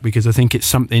about that, because I think it's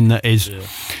something that is,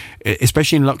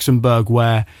 especially in Luxembourg,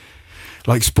 where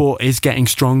like sport is getting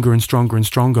stronger and stronger and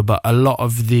stronger, but a lot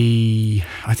of the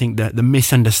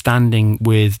misunderstanding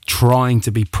with trying to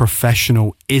be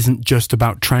professional isn't just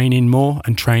about training more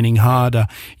and training harder.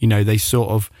 You know, they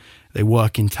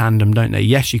work in tandem, don't they?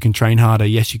 Yes, you can train harder.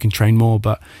 Yes, you can train more,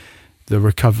 but the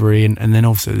recovery and then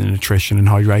also the nutrition and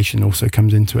hydration also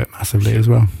comes into it massively as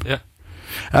well. Yeah.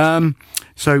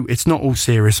 So it's not all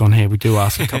serious on here. We do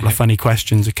ask a couple of funny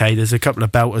questions. Okay, there's a couple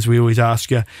of belters we always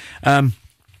ask you.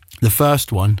 The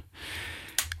first one: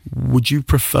 would you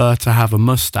prefer to have a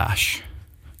mustache,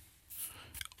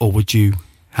 or would you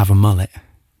have a mullet?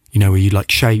 You know, where you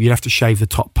like shave. You'd have to shave the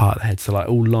top part of the head, so like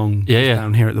all long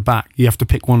down here at the back. You have to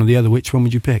pick one or the other. Which one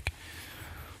would you pick?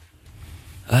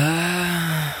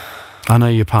 I know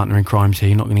you're partner in crime, so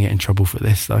you're not going to get in trouble for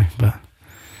this, though. But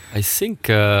I think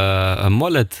a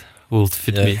mullet would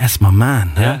fit me. That's my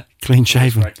man. Yeah. Huh? Clean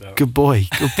shaven. Good boy.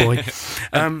 Good boy.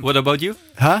 What about you?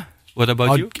 Huh? What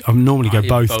about you? I normally go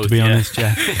both, to be honest.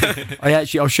 Yeah.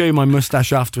 I'll show you my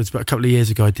mustache afterwards. But a couple of years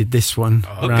ago, I did this one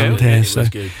around here. So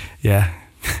good. yeah.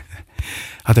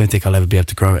 I don't think I'll ever be able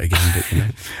to grow it again. But you know.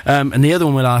 And the other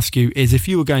one we'll ask you is: if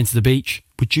you were going to the beach,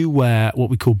 would you wear what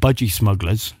we call budgie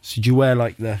smugglers? So do you wear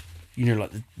like the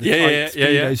tight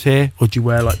speedos here, or do you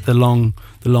wear like the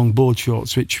long board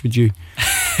shorts? Which would you?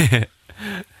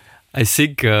 I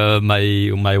think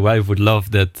my wife would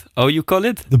love that. Oh, you call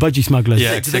it? The budgie smugglers.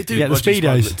 Yeah, Do they do the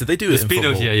speedos? Do they do it in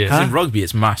speedos, football? yeah. Huh? In rugby,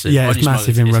 it's massive. Yeah, it's Budgie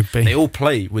massive smugglers, in rugby. They all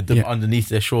play with them underneath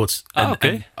their shorts.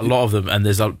 And a lot of them, and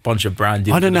there's a bunch of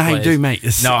branding. I don't know how you do, mate.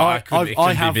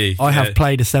 I have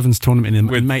played a sevens tournament in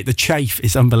them, and mate, the chafe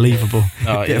is unbelievable.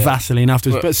 Bit of Vaseline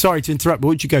afterwards. But sorry to interrupt, but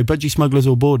would you go, budgie smugglers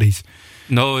or boardies?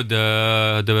 No,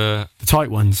 the tight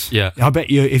ones. Yeah, I bet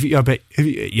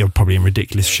you're probably in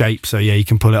ridiculous shape, so yeah, you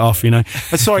can pull it off. You know.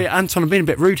 Sorry, Anton, I'm being a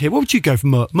bit rude here. What would you go for,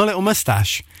 mullet or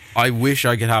mustache? I wish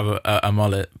I could have a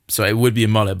mullet, so it would be a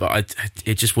mullet, but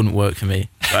it just wouldn't work for me.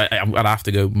 I'd have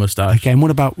to go mustache. Okay, and what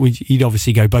about you'd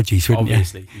obviously go budgies, wouldn't you?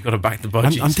 Obviously, you've got to back the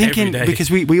budgies. I'm thinking every day. because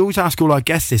we always ask all our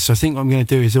guests this, so I think what I'm going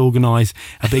to do is organise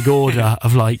a big order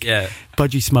of like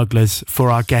budgie smugglers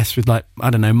for our guests with like, I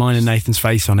don't know, mine and Nathan's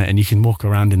face on it, and you can walk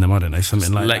around in them. I don't know,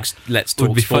 something like that. Let's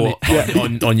talk sport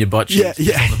on your butt cheeks.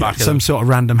 Yeah. On the back of some sort of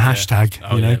random hashtag.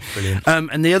 Oh, you know, brilliant.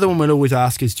 And the other one we'll always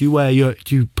ask is: do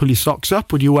you pull your socks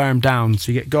up, or do you wear them down?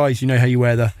 So you get guys, you know how you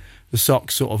wear the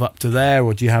socks sort of up to there,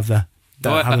 or do you have them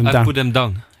down? I put them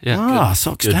down. Yeah.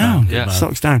 Socks down. Yeah.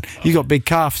 Socks down. You got big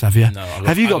calves, have you? No.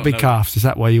 Have you got big calves? Is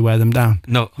that why you wear them down?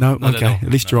 No. Okay. At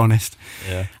least you're honest.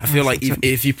 Yeah. I feel like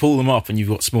if you pull them up and you've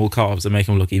got small calves, they make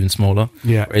them look even smaller.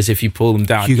 Yeah. Whereas if you pull them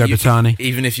down, Hugo Batani.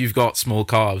 Even if you've got small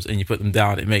calves and you put them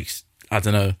down, it makes, I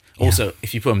don't know. Also,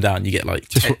 if you put them down, you get like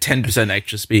 10%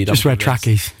 extra speed. Just wear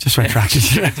trackies.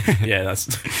 Yeah,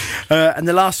 that's. And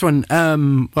the last one,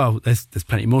 there's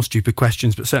plenty more stupid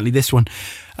questions, but certainly this one.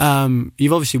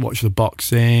 You've obviously watched the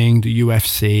boxing, the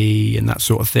UFC, and that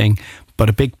sort of thing. But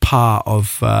a big part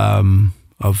of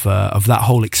that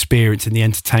whole experience and the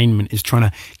entertainment is trying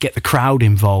to get the crowd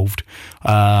involved.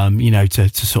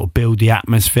 To sort of build the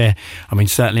atmosphere. I mean,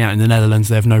 certainly out in the Netherlands,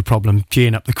 they have no problem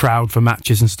geeing up the crowd for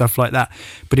matches and stuff like that.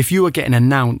 But if you were getting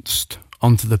announced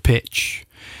onto the pitch,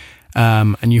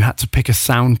 and you had to pick a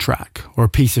soundtrack or a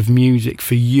piece of music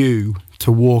for you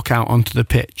to walk out onto the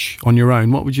pitch on your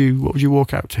own, what would you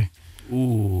walk out to?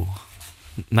 Ooh,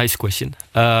 nice question.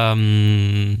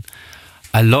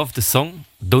 I love the song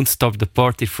 "Don't Stop the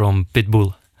Party" from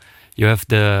Pitbull. You have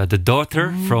the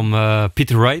daughter from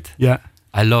Peter Wright. Yeah,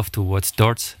 I love to watch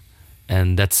darts,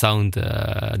 and that song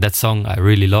I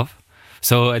really love.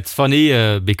 So it's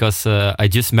funny because I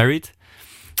just married.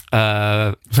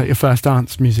 Was that your first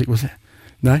dance music? Was it?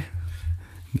 No,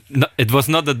 it was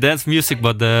not the dance music,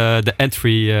 but the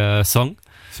entry song.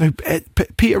 So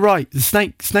Peter Wright, the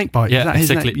snake bite. Yeah, is that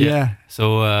his exactly. name? Yeah.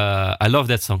 So I love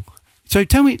that song. So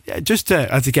tell me,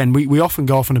 as again, we often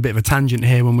go off on a bit of a tangent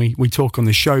here when we talk on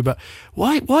the show, but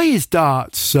why is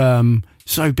darts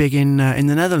so big in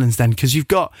the Netherlands then? Because you've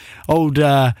got old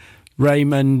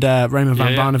Raymond van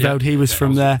Barneveld, he was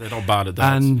from there. They're not bad at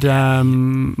darts.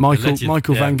 And Michael legend,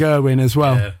 van Gerwen as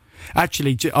well. Yeah.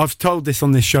 Actually, I've told this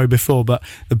on this show before, but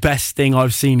the best thing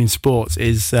I've seen in sports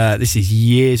is this is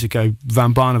years ago.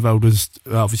 Van Barneveld was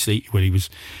obviously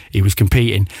he was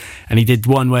competing, and he did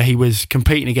one where he was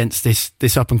competing against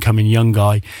this up and coming young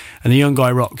guy, and the young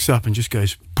guy rocks up and just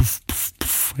goes poof, poof,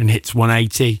 poof, and hits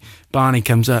 180. Barney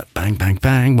comes up, bang, bang,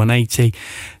 bang, 180.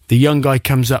 The young guy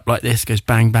comes up like this, goes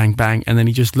bang, bang, bang, and then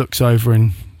he just looks over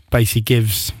and basically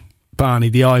gives Barney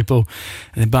the eyeball,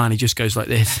 and then Barney just goes like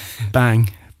this, bang,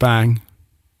 bang,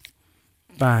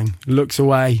 bang, looks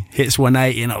away, hits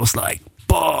 180, and I was like,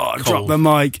 drop the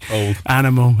mic. Cold.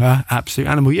 Animal, absolute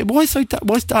animal. Yeah, why is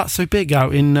darts so big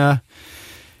out in I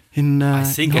think,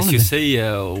 as you Holland?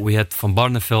 say, we had Van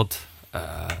Barneveld,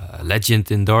 legend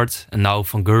in darts, and now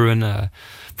Van Guren.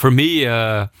 For me,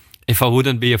 if I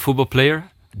wouldn't be a football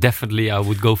player, definitely I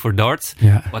would go for darts.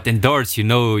 Yeah. But in darts,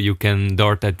 you can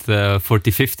dart at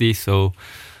 40-50, so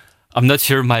I'm not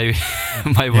sure my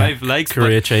wife likes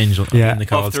Career change in the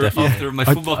cards, definitely. after my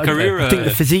football career. I think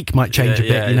the physique might change a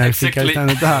bit, if he goes down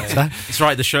the darts. It's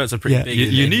right, the shirts are pretty big.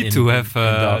 You need to have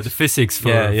the physics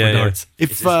for darts.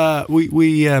 If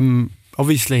we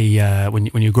obviously when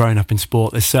you're growing up in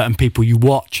sport, there's certain people you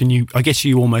watch and I guess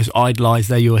you almost idolise.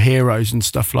 They're your heroes and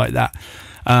stuff like that.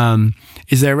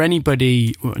 Is there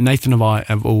anybody, Nathan and I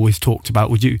have always talked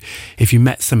about, if you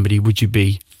met somebody, would you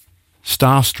be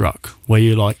starstruck where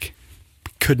you like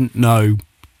couldn't know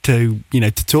to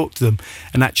talk to them?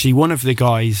 And actually one of the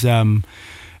guys, you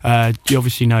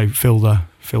obviously know Phil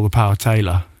the Power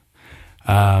Taylor,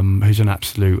 who's an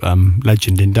absolute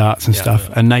legend in darts and stuff.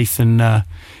 And Nathan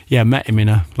met him in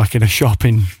a shop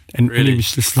and he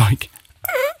was just like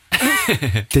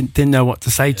didn't know what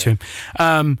to say to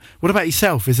him. What about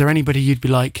yourself? Is there anybody you'd be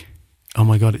like, oh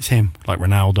my god, it's him, like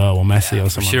Ronaldo or Messi or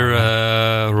something? For sure,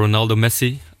 like Ronaldo,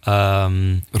 Messi,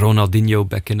 Ronaldinho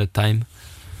back in the time.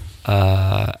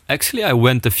 Actually, I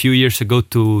went a few years ago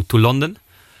to London,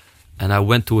 and I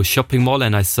went to a shopping mall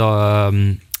and I saw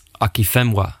Aki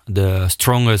Femwa, the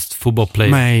strongest football player.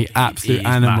 Mate, absolute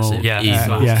animal.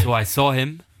 Massive. So I saw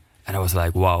him and I was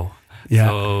like, wow. Yeah.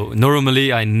 So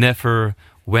normally I never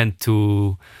went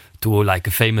to like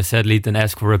a famous athlete and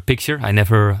ask for a picture. I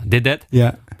never did that.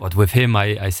 Yeah. But with him,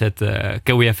 I said,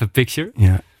 can we have a picture?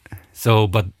 Yeah. So,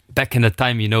 but back in the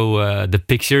time, the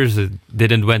pictures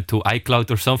didn't went to iCloud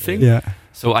or something. Yeah.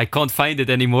 So I can't find it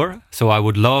anymore. So I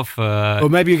would love... well,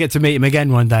 maybe you get to meet him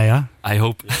again one day, huh? I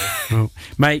hope. Well,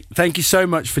 mate, thank you so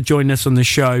much for joining us on the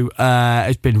show.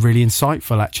 It's been really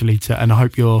insightful, actually, and I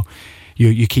hope you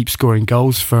keep scoring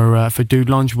goals for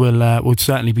Dudelange. We'll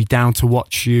certainly be down to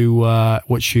watch you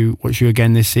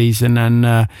again this season,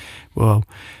 and well,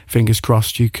 fingers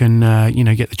crossed you can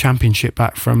get the championship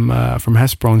back from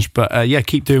Hesperange. But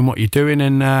keep doing what you're doing,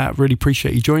 and really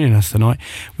appreciate you joining us tonight.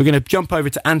 We're going to jump over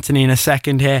to Anthony in a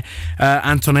second here.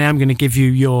 Anton, I am going to give you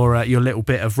your little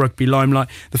bit of rugby limelight.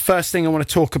 The first thing I want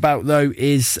to talk about though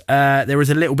is there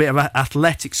is a little bit of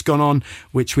athletics gone on,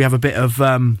 which we have a bit of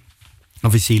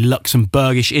obviously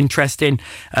Luxembourgish interest in.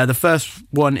 The first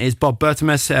one is Bob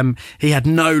Bertemes. He had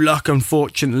no luck,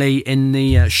 unfortunately, in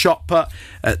the shot put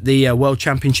at the World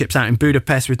Championships out in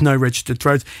Budapest with no registered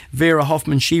throws. Vera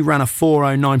Hoffman, she ran a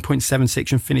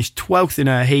 4:09.76 and finished 12th in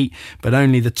her heat, but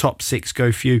only the top six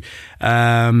go few.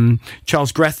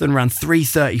 Charles Grethen ran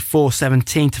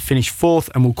 3:34.17 to finish 4th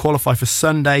and will qualify for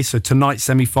Sunday, so tonight's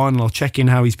semi-final. I'll check in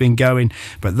how he's been going,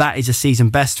 but that is a season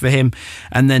best for him.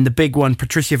 And then the big one,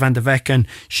 Patricia van der Vecken,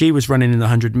 she was running in the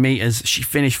 100 metres. She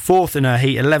finished 4th in her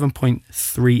heat,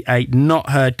 11.38. Not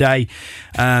her day.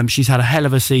 She's had a hell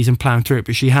of a season plowing through it,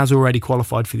 but she has already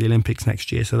qualified for the Olympics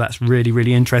next year, so that's really,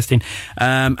 really interesting.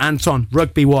 Anton,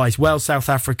 rugby-wise, Wales, South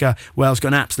Africa. Wales got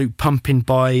an absolute pumping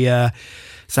by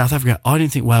South Africa. I don't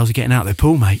think Wales are getting out of their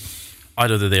pool, mate. I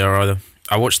don't think they are either.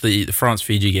 I watched the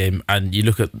France-Fiji game, and you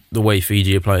look at the way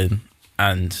Fiji are playing,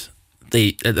 and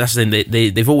that's the thing.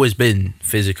 They've always been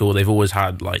physical. They've always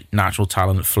had like natural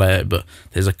talent, flair. But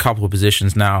there's a couple of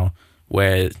positions now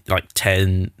where like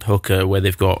 10 hooker, where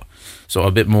they've got sort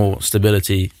of a bit more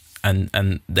stability,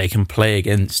 and they can play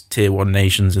against tier 1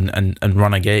 nations and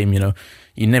run a game.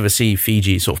 You never see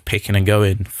Fiji sort of picking and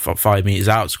going 5 meters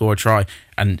out, score a try,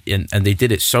 and they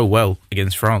did it so well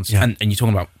against France. Yeah. And you're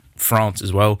talking about France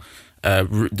as well.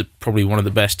 Probably one of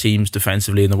the best teams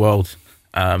defensively in the world.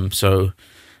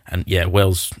 And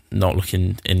Wales not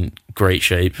looking in great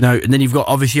shape. No, and then you've got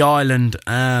obviously Ireland,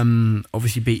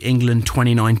 obviously beat England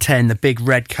 29-10, the big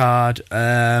red card.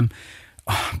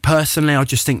 Personally, I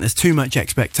just think there's too much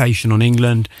expectation on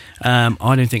England. I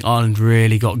don't think Ireland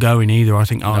really got going either. I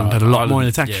think Ireland had a lot more in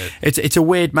attack. Yeah. It's a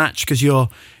weird match because you're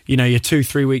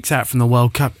 2-3 weeks out from the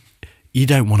World Cup. You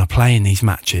don't want to play in these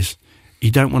matches. you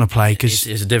don't want to play because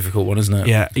it's a difficult one, isn't it?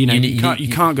 Yeah,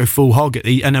 you can't go full hog at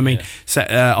the. And I mean,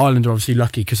 Ireland are obviously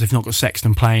lucky because they've not got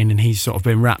Sexton playing, and he's sort of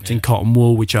been wrapped in cotton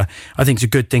wool, which I think is a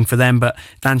good thing for them. But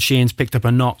Dan Sheehan's picked up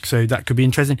a knock, so that could be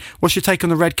interesting. What's your take on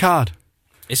the red card?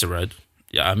 It's a red.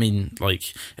 Yeah, I mean,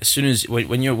 like as soon as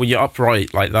when you're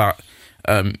upright like that.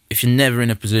 If you're never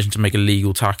in a position to make a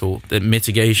legal tackle, the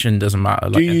mitigation doesn't matter.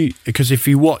 Because if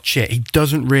you watch it, he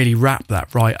doesn't really wrap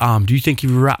that right arm. Do you think if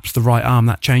he wraps the right arm,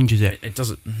 that changes it? It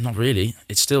doesn't. Not really.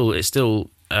 It's still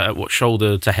what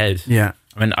shoulder to head. Yeah.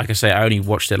 I mean, like I say, I only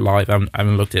watched it live. I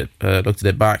haven't looked at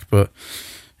it back, but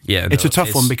yeah, it's a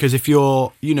tough one because if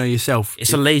you're, yourself,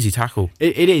 it's a lazy tackle.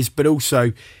 It is, but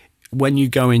also. When you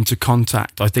go into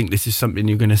contact, I think this is something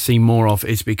you're going to see more of,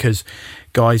 is because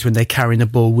guys, when they're carrying the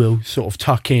ball, will sort of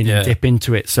tuck in and dip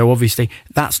into it. So obviously,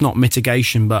 that's not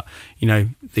mitigation, but,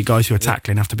 the guys who are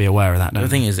tackling have to be aware of that, don't they?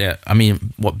 The thing is, I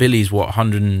mean, Billy's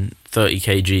 130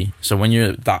 kg, so when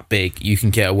you're that big, you can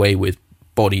get away with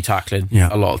body tackling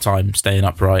a lot of time, staying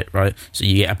upright, right? So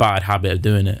you get a bad habit of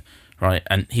doing it, right?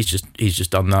 And he's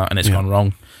just done that, and it's gone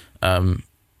wrong.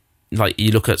 Like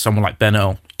you look at someone like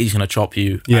Benno, he's going to chop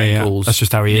you ankles. That's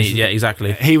just how he is. Yeah,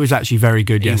 exactly. He was actually very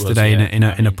good yesterday in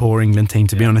a poor England team,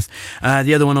 to be honest.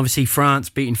 The other one, obviously, France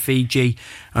beating Fiji.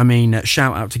 I mean,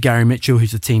 shout out to Gary Mitchell,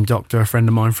 who's a team doctor, a friend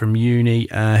of mine from uni,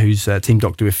 who's a team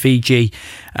doctor with Fiji.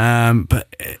 But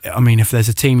I mean, if there's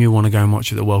a team you want to go and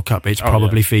watch at the World Cup, it's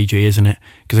probably Fiji, isn't it?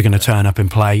 Because they're going to turn up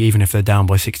and play, even if they're down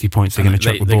by 60 points. They're going to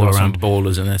chuck the ball around. Some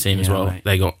ballers in their team as well. Mate.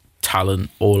 They got talent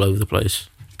all over the place.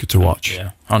 Good to watch.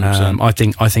 Yeah,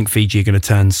 100%. I think Fiji are going to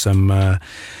turn some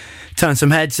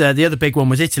heads. The other big one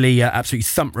was Italy absolutely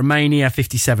thumped Romania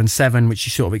 57-7, which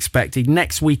you sort of expected.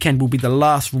 Next weekend will be the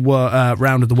last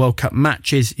round of the World Cup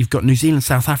matches. You've got New Zealand,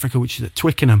 South Africa, which is at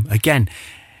Twickenham. Again,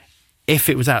 if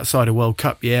it was outside a World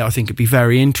Cup, I think it'd be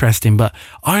very interesting, but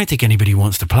I don't think anybody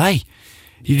wants to play.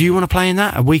 Do you want to play in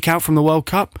that a week out from the World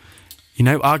Cup?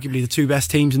 Arguably the two best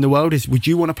teams in the world. Would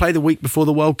you want to play the week before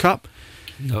the World Cup?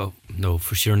 No,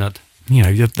 for sure not.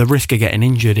 The risk of getting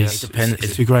injured is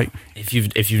too great.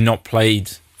 If you've not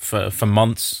played for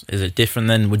months, is it different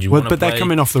then? Would you want to play? But they're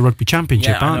coming off the rugby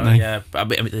championship, aren't they? Yeah,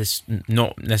 but I mean, it's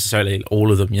not necessarily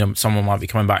all of them. Someone might be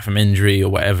coming back from injury or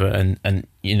whatever, and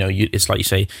it's like you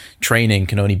say, training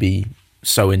can only be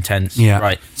so intense,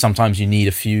 right? Sometimes you need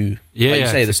a few. Like you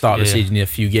say at the start of the season, you need a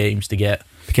few games to get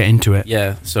into it.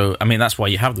 Yeah, so I mean that's why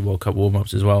you have the World Cup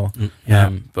warm-ups as well.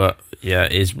 But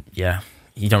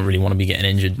you don't really want to be getting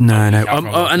injured.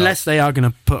 No. Unless they are going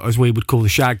to put, as we would call, the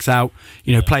shags out.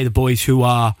 Play the boys who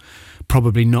are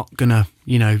probably not going to.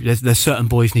 There's certain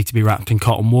boys need to be wrapped in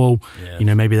cotton wool.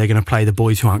 Maybe they're going to play the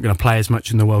boys who aren't going to play as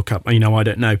much in the World Cup. I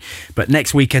don't know. But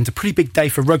next weekend's a pretty big day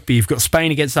for rugby. You've got Spain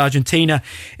against Argentina.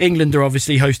 England are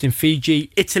obviously hosting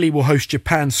Fiji. Italy will host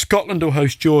Japan. Scotland will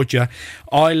host Georgia.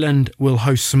 Ireland will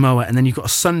host Samoa. And then you've got a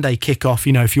Sunday kick-off.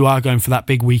 If you are going for that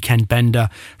big weekend bender,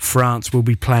 France will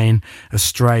be playing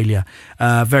Australia.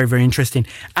 Very, very interesting.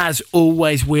 As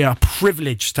always, we are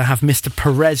privileged to have Mr.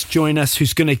 Perez join us,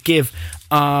 who's going to give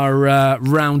our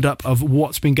roundup of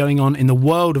what's been going on in the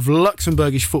world of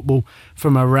Luxembourgish football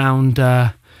from around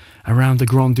the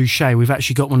Grand Duché. We've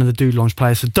actually got one of the Dideleng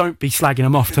players, so don't be slagging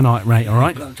them off tonight, mate, all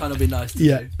right? I'm trying to be nice to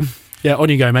you. Yeah, on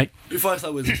you go, mate. Before I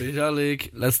start with the Major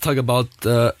League, let's talk about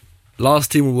the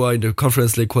last team who were in the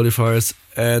Conference League qualifiers,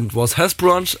 and was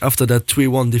Hesbranch after that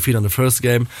 3-1 defeat on the first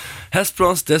game.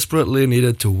 Hesbranch desperately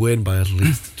needed to win by at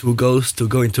least 2 goals to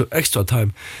go into extra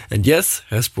time. And yes,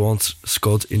 Hesbranch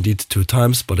scored indeed 2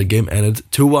 times, but the game ended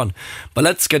 2-1. But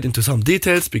let's get into some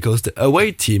details, because the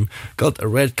away team got a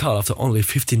red card after only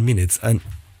 15 minutes. And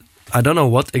I don't know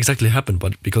what exactly happened,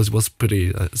 but because it was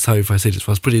pretty, sorry if I say this,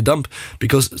 was pretty dumb,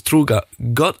 because Struga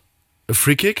got a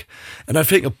free kick, and I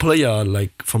think a player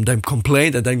from them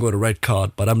complained and then got a red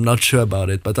card, but I'm not sure about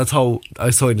it. But that's how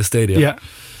I saw in the stadium. Yeah.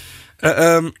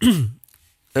 1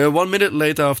 minute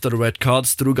later, after the red card,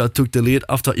 Struga took the lead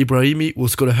after Ibrahimi, who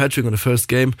scored a hat-trick on the first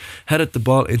game, headed the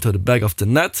ball into the back of the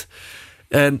net.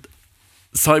 And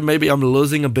sorry, maybe I'm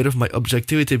losing a bit of my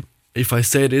objectivity if I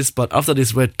say this, but after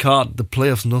this red card, the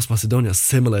players of North Macedonia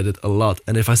simulated a lot.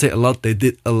 And if I say a lot, they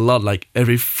did a lot. Like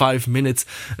every 5 minutes,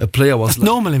 a player was... That's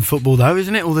normal in football, though,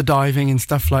 isn't it? All the diving and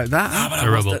stuff like that.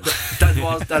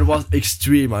 That was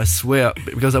extreme, I swear.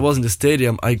 Because I was in the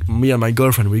stadium, me and my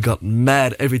girlfriend, we got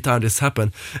mad every time this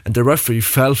happened. And the referee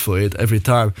fell for it every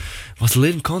time. It was a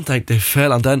little contact, they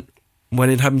fell. And then when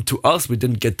it happened to us, we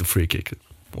didn't get the free kick. It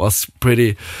was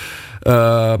pretty...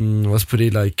 annoying.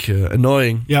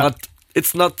 Yeah. But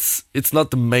it's not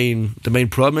the main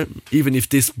problem, even if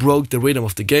this broke the rhythm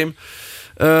of the game.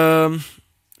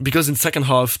 because in second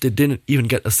half they didn't even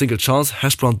get a single chance.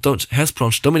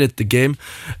 Hesbranch dominated the game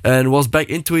and was back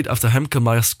into it after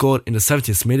Hemkelmeier scored in the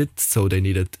 70th minute, so they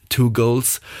needed 2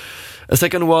 goals. A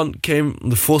second one came in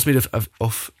the 4th minute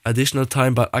of additional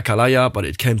time by Akalaya, but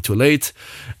it came too late,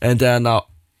 and they are now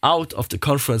out of the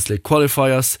Conference League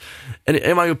qualifiers. And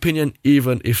in my opinion,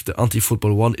 even if the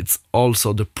anti-football won, it's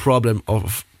also the problem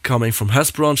of coming from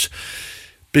Hesbranch,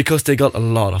 because they got a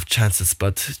lot of chances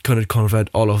but couldn't convert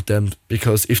all of them,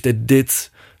 because if they did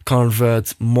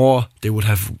convert more, they would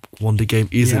have won the game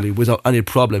easily without any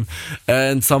problem.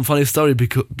 And some funny story,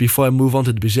 before I move on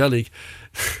to the BGL League,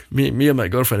 me and my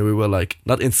girlfriend, we were like,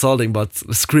 not insulting but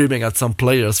screaming at some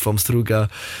players from Struga,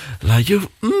 like, you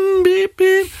beep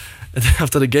beep. And then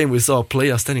after the game we saw a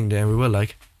player standing there and we were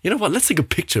like, you know what, let's take a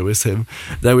picture with him.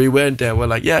 Then we went there and we're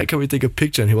like, yeah, can we take a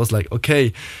picture? And he was like,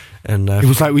 okay. And it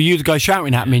was like, were you the guy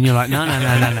shouting at me? And you're like, no.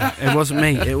 It wasn't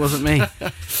me.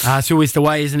 It's always the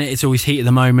way, isn't it? It's always heat of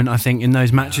the moment, I think, in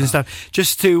those matches and stuff.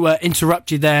 Just to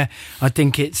interrupt you there, I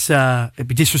think it'd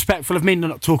be disrespectful of me to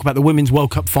not talk about the Women's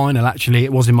World Cup final, actually.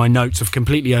 It was in my notes. I've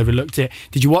completely overlooked it.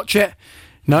 Did you watch it?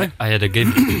 No? I had a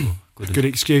game. Good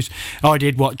excuse. I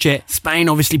did watch it. Spain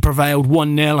obviously prevailed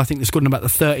 1-0. I think they scored in about the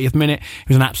 30th minute. It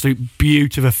was an absolute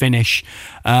beaut of a finish.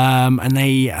 And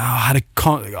they had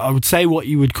I would say what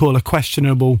you would call a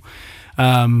questionable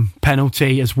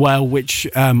penalty as well, which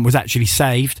was actually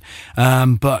saved.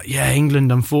 But yeah,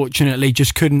 England unfortunately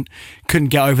just couldn't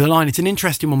get over the line. It's an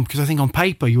interesting one because I think on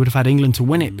paper you would have had England to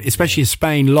win it, especially as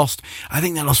Spain lost. I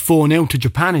think they lost 4-0 to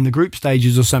Japan in the group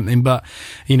stages or something. But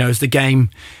you know, as the game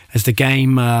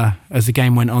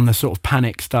went on, the sort of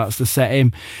panic starts to set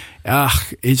in.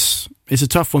 It's a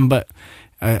tough one, but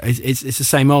it's the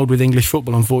same old with English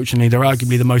football. Unfortunately, they're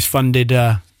arguably the most funded,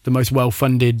 the most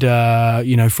well-funded,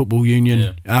 football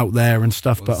union out there and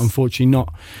stuff. But unfortunately,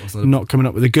 not coming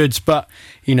up with the goods. But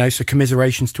so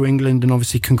commiserations to England and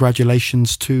obviously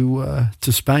congratulations to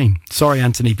Spain. Sorry,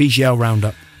 Anthony. BGL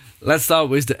roundup. Let's start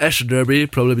with the Esch Derby,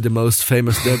 probably the most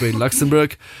famous derby in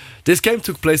Luxembourg. This game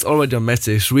took place already on match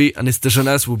day 3, and it's the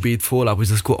Jeunesse who beat Fola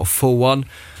with a score of 4-1.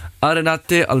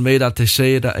 Arenate, Almeida,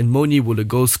 Teixeira and Moni were the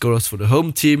goal scorers for the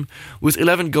home team. With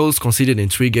 11 goals conceded in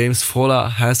 3 games,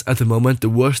 Fola has at the moment the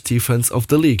worst defense of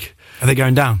the league. Are they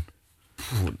going down?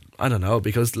 I don't know,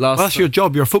 because that's your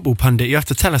job. You're a football pundit. You have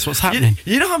to tell us what's happening.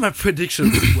 You know how my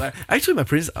predictions were? Actually, my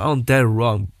predictions aren't that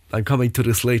wrong. I'm coming to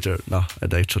this later. No,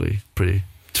 it's actually pretty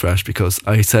trash, because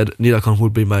I said Niederkorn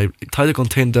would be my title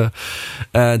contender.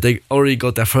 They already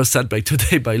got their first setback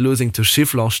today by losing to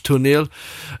Schifflange 2-0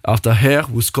 after Herr,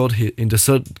 who scored in the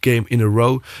 3rd game in a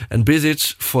row, and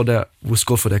Bizic who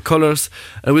scored for their colours.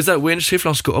 And with that win,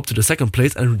 Schifflange go up to the 2nd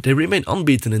place and they remain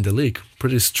unbeaten in the league.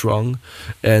 Pretty strong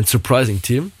and surprising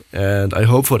team, and I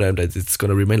hope for them that it's going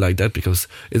to remain like that, because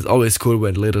it's always cool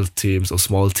when little teams or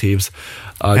small teams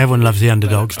everyone loves the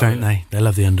underdogs, don't they? They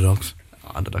love the underdogs.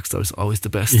 Underdog story is always the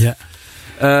best. Yeah.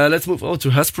 Let's move on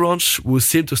to Hesbranch, who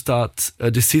seem to start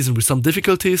this season with some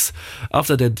difficulties.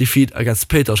 After their defeat against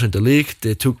Pétoche in the league,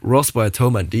 they took Rosberg at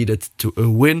home and needed a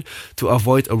win to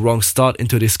avoid a wrong start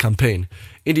into this campaign.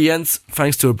 In the end,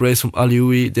 thanks to a brace from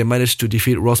Alioui, they managed to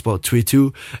defeat Rosberg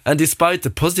 3-2, and despite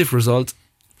the positive result,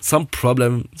 some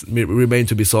problems remain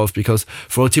to be solved, because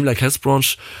for a team like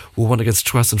Hesbranch, who won against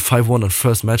Trussen 5-1 on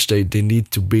first match day, they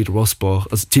need to beat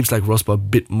Rosberg, teams like Rosberg, a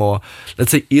bit more, let's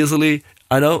say, easily.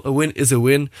 I know a win is a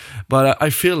win, but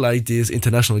I feel like these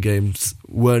international games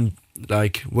weren't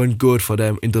good for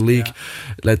them in the league. Yeah.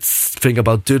 Let's think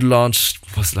about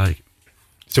Dideleng was like,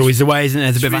 it's always the way, isn't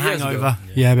it? There's a bit of a hangover.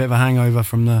 Yeah, a bit of a hangover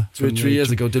from the... 3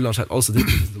 years ago, Dideleng had also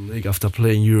difficulties in the league after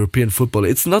playing European football.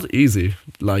 It's not easy,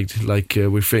 like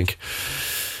we think.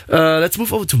 Let's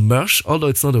move over to Mersch. Although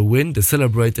it's not a win, they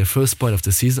celebrate their first point of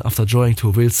the season after drawing to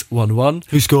Wales 1-1.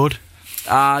 Who scored?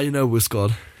 You know who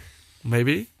scored.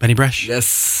 Maybe? Benny Bresch?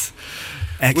 Yes.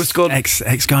 Ex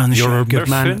guy on the show. Good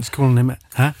man. Let's call him.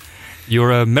 Huh?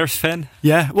 You're a Mersch fan?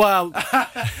 Yeah, well...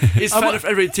 He's fan of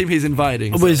every team he's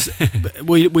inviting. We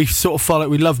sort of followed...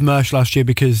 We loved Mersch last year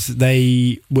because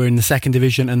they were in the 2nd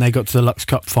division and they got to the Lux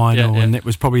Cup final, and it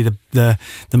was probably the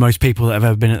most people that have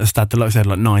ever been at the Stade de Lux. They had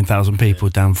like 9,000 people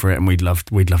down for it, and we'd love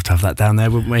to have that down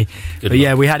there, wouldn't we?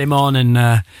 Yeah, we had him on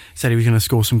and said he was going to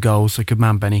score some goals. So good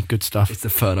man, Benny. Good stuff. It's the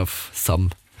fun of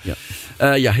some...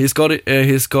 he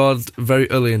scored very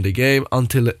early in the game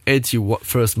until the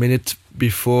 81st minute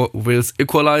before Wales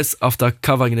equalised after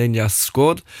Cavagnenia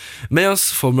scored. Meos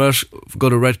for Mersch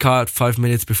got a red card 5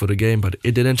 minutes before the game, but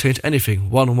it didn't change anything.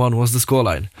 1-1 was the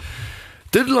scoreline.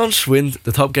 Dideleng win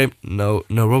the top game. No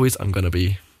worries, I'm gonna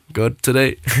be good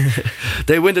today.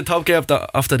 They win the top game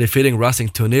after defeating Racing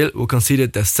 2-0, who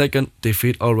conceded their second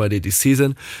defeat already this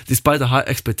season, despite the high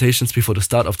expectations before the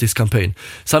start of this campaign.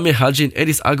 Samir Hadji and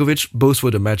Edis Agovic both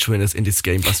were the match winners in this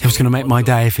game. It was going to make my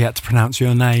day if he had to pronounce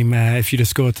your name. If you'd have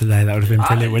scored today, that would have been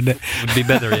brilliant, wouldn't it? Would be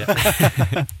better,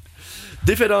 yeah.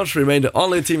 Differdange remained the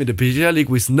only team in the BGL League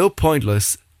with no point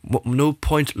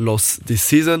loss this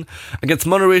season. Against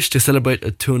Monterich, they celebrate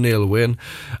a 2-0 win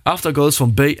after goals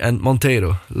from Bay and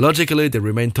Monteiro. Logically, they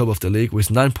remain top of the league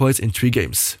with 9 points in 3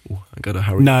 games. Ooh, I gotta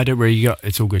hurry. No, don't worry.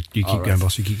 It's all good. You keep going,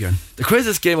 boss. You keep going. The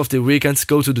craziest game of the weekends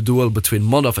go to the duel between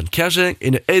Mondorf and Kerjeng.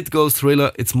 In an 8-goal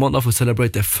thriller, it's Mondorf who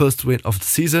celebrate their first win of the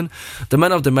season. The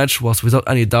man of the match was without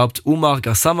any doubt Umar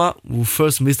Gassama, who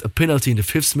first missed a penalty in the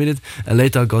 5th minute and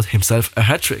later got himself a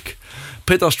hat-trick.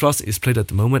 Peterstrasse is played at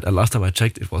the moment, and last time I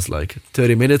checked it was like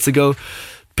 30 minutes ago.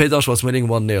 Peters was winning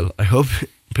 1-0. I hope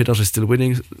Peters is still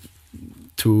winning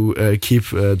to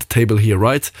keep the table here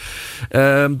right.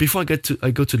 Before I go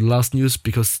to the last news,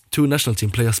 because 2 national team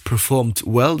players performed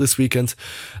well this weekend.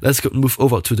 Let's move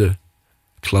over to the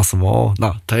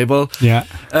table. Yeah.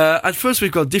 At first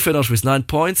we've got Differdange with 9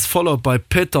 points, followed by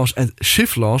Pétange and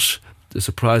Chifflange, the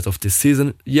surprise of this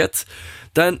season yet.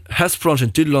 Then Hesperange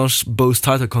and Dideleng, both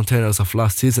title containers of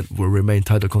last season, will remain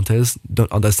title containers, don't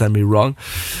understand me wrong.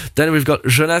 Then we've got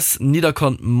Jeunesse,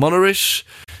 Niederkorn, Monterich.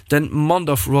 Then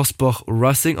Mondorf, Rosbach,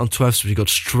 Racing. On 12th we got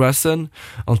Stressen.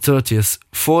 On 30th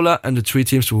Fola, and the 3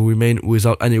 teams will remain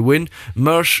without any win: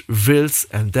 Mersch, Wils,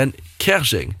 and then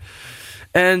Kerjeng.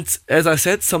 And as I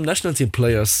said, some national team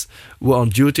players were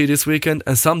on duty this weekend,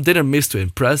 and some didn't miss to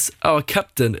impress. Our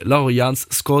captain, Lauro Jans,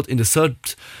 scored in the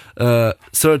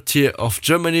third tier of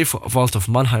Germany for Waldorf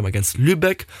Mannheim against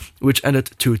Lübeck, which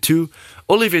ended 2-2.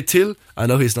 Olivier Till, I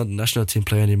know he's not a national team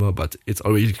player anymore, but it's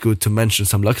already good to mention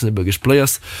some Luxembourgish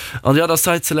players. On the other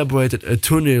side, celebrated a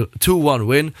 2-1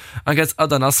 win against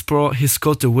Adanaspor. He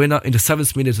scored the winner in the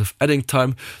 7th minute of adding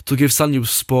time to give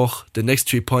Sanliurspor the next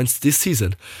 3 points this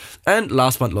season. And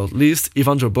last but not least,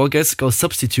 Ivandro Borges got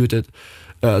substituted.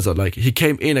 He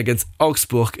came in against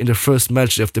Augsburg in the first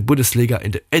match of the Bundesliga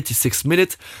in the 86th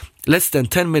minute. Less than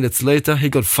 10 minutes later, he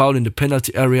got fouled in the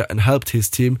penalty area and helped his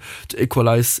team to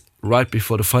equalize right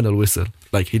before the final whistle.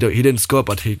 He didn't score,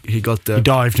 but he got the... He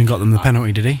dived and got them the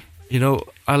penalty, did he? You know,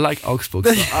 I like Augsburg,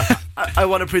 so I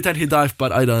want to pretend he dived,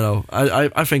 but I don't know.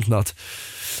 I think not.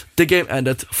 The game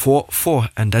ended 4-4,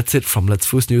 and that's it from Let's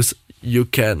Fuß News.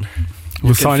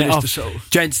 We'll sign it off.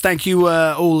 Gents, thank you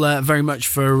all very much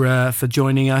for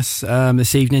joining us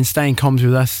this evening, staying comms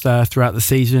with us throughout the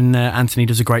season. Anthony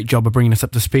does a great job of bringing us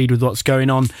up to speed with what's going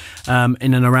on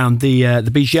in and around the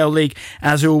BGL League.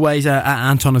 As always,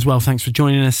 Anton as well, thanks for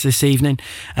joining us this evening,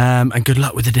 and good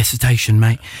luck with the dissertation,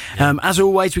 mate. As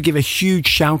always, we give a huge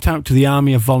shout out to the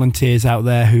army of volunteers out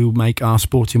there who make our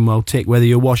sporting world tick, whether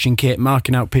you're washing kit,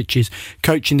 marking out pitches,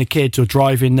 coaching the kids, or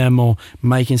driving them, or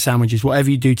making sandwiches.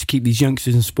 Whatever you do to keep these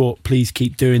youngsters in sport, please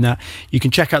keep doing that. You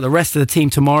can check out the rest of the team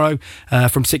tomorrow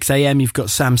from 6 a.m. You've got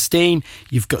Sam Steen,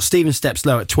 you've got Stephen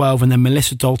Stepslow at 12, and then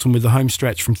Melissa Dalton with the home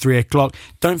stretch from 3 o'clock.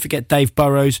 Don't forget Dave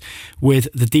Burrows with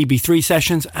the DB3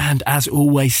 sessions, and as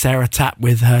always, Sarah Tapp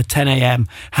with her 10 a.m.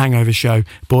 hangover show.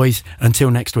 Boys,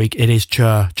 until next week, it is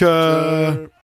chur.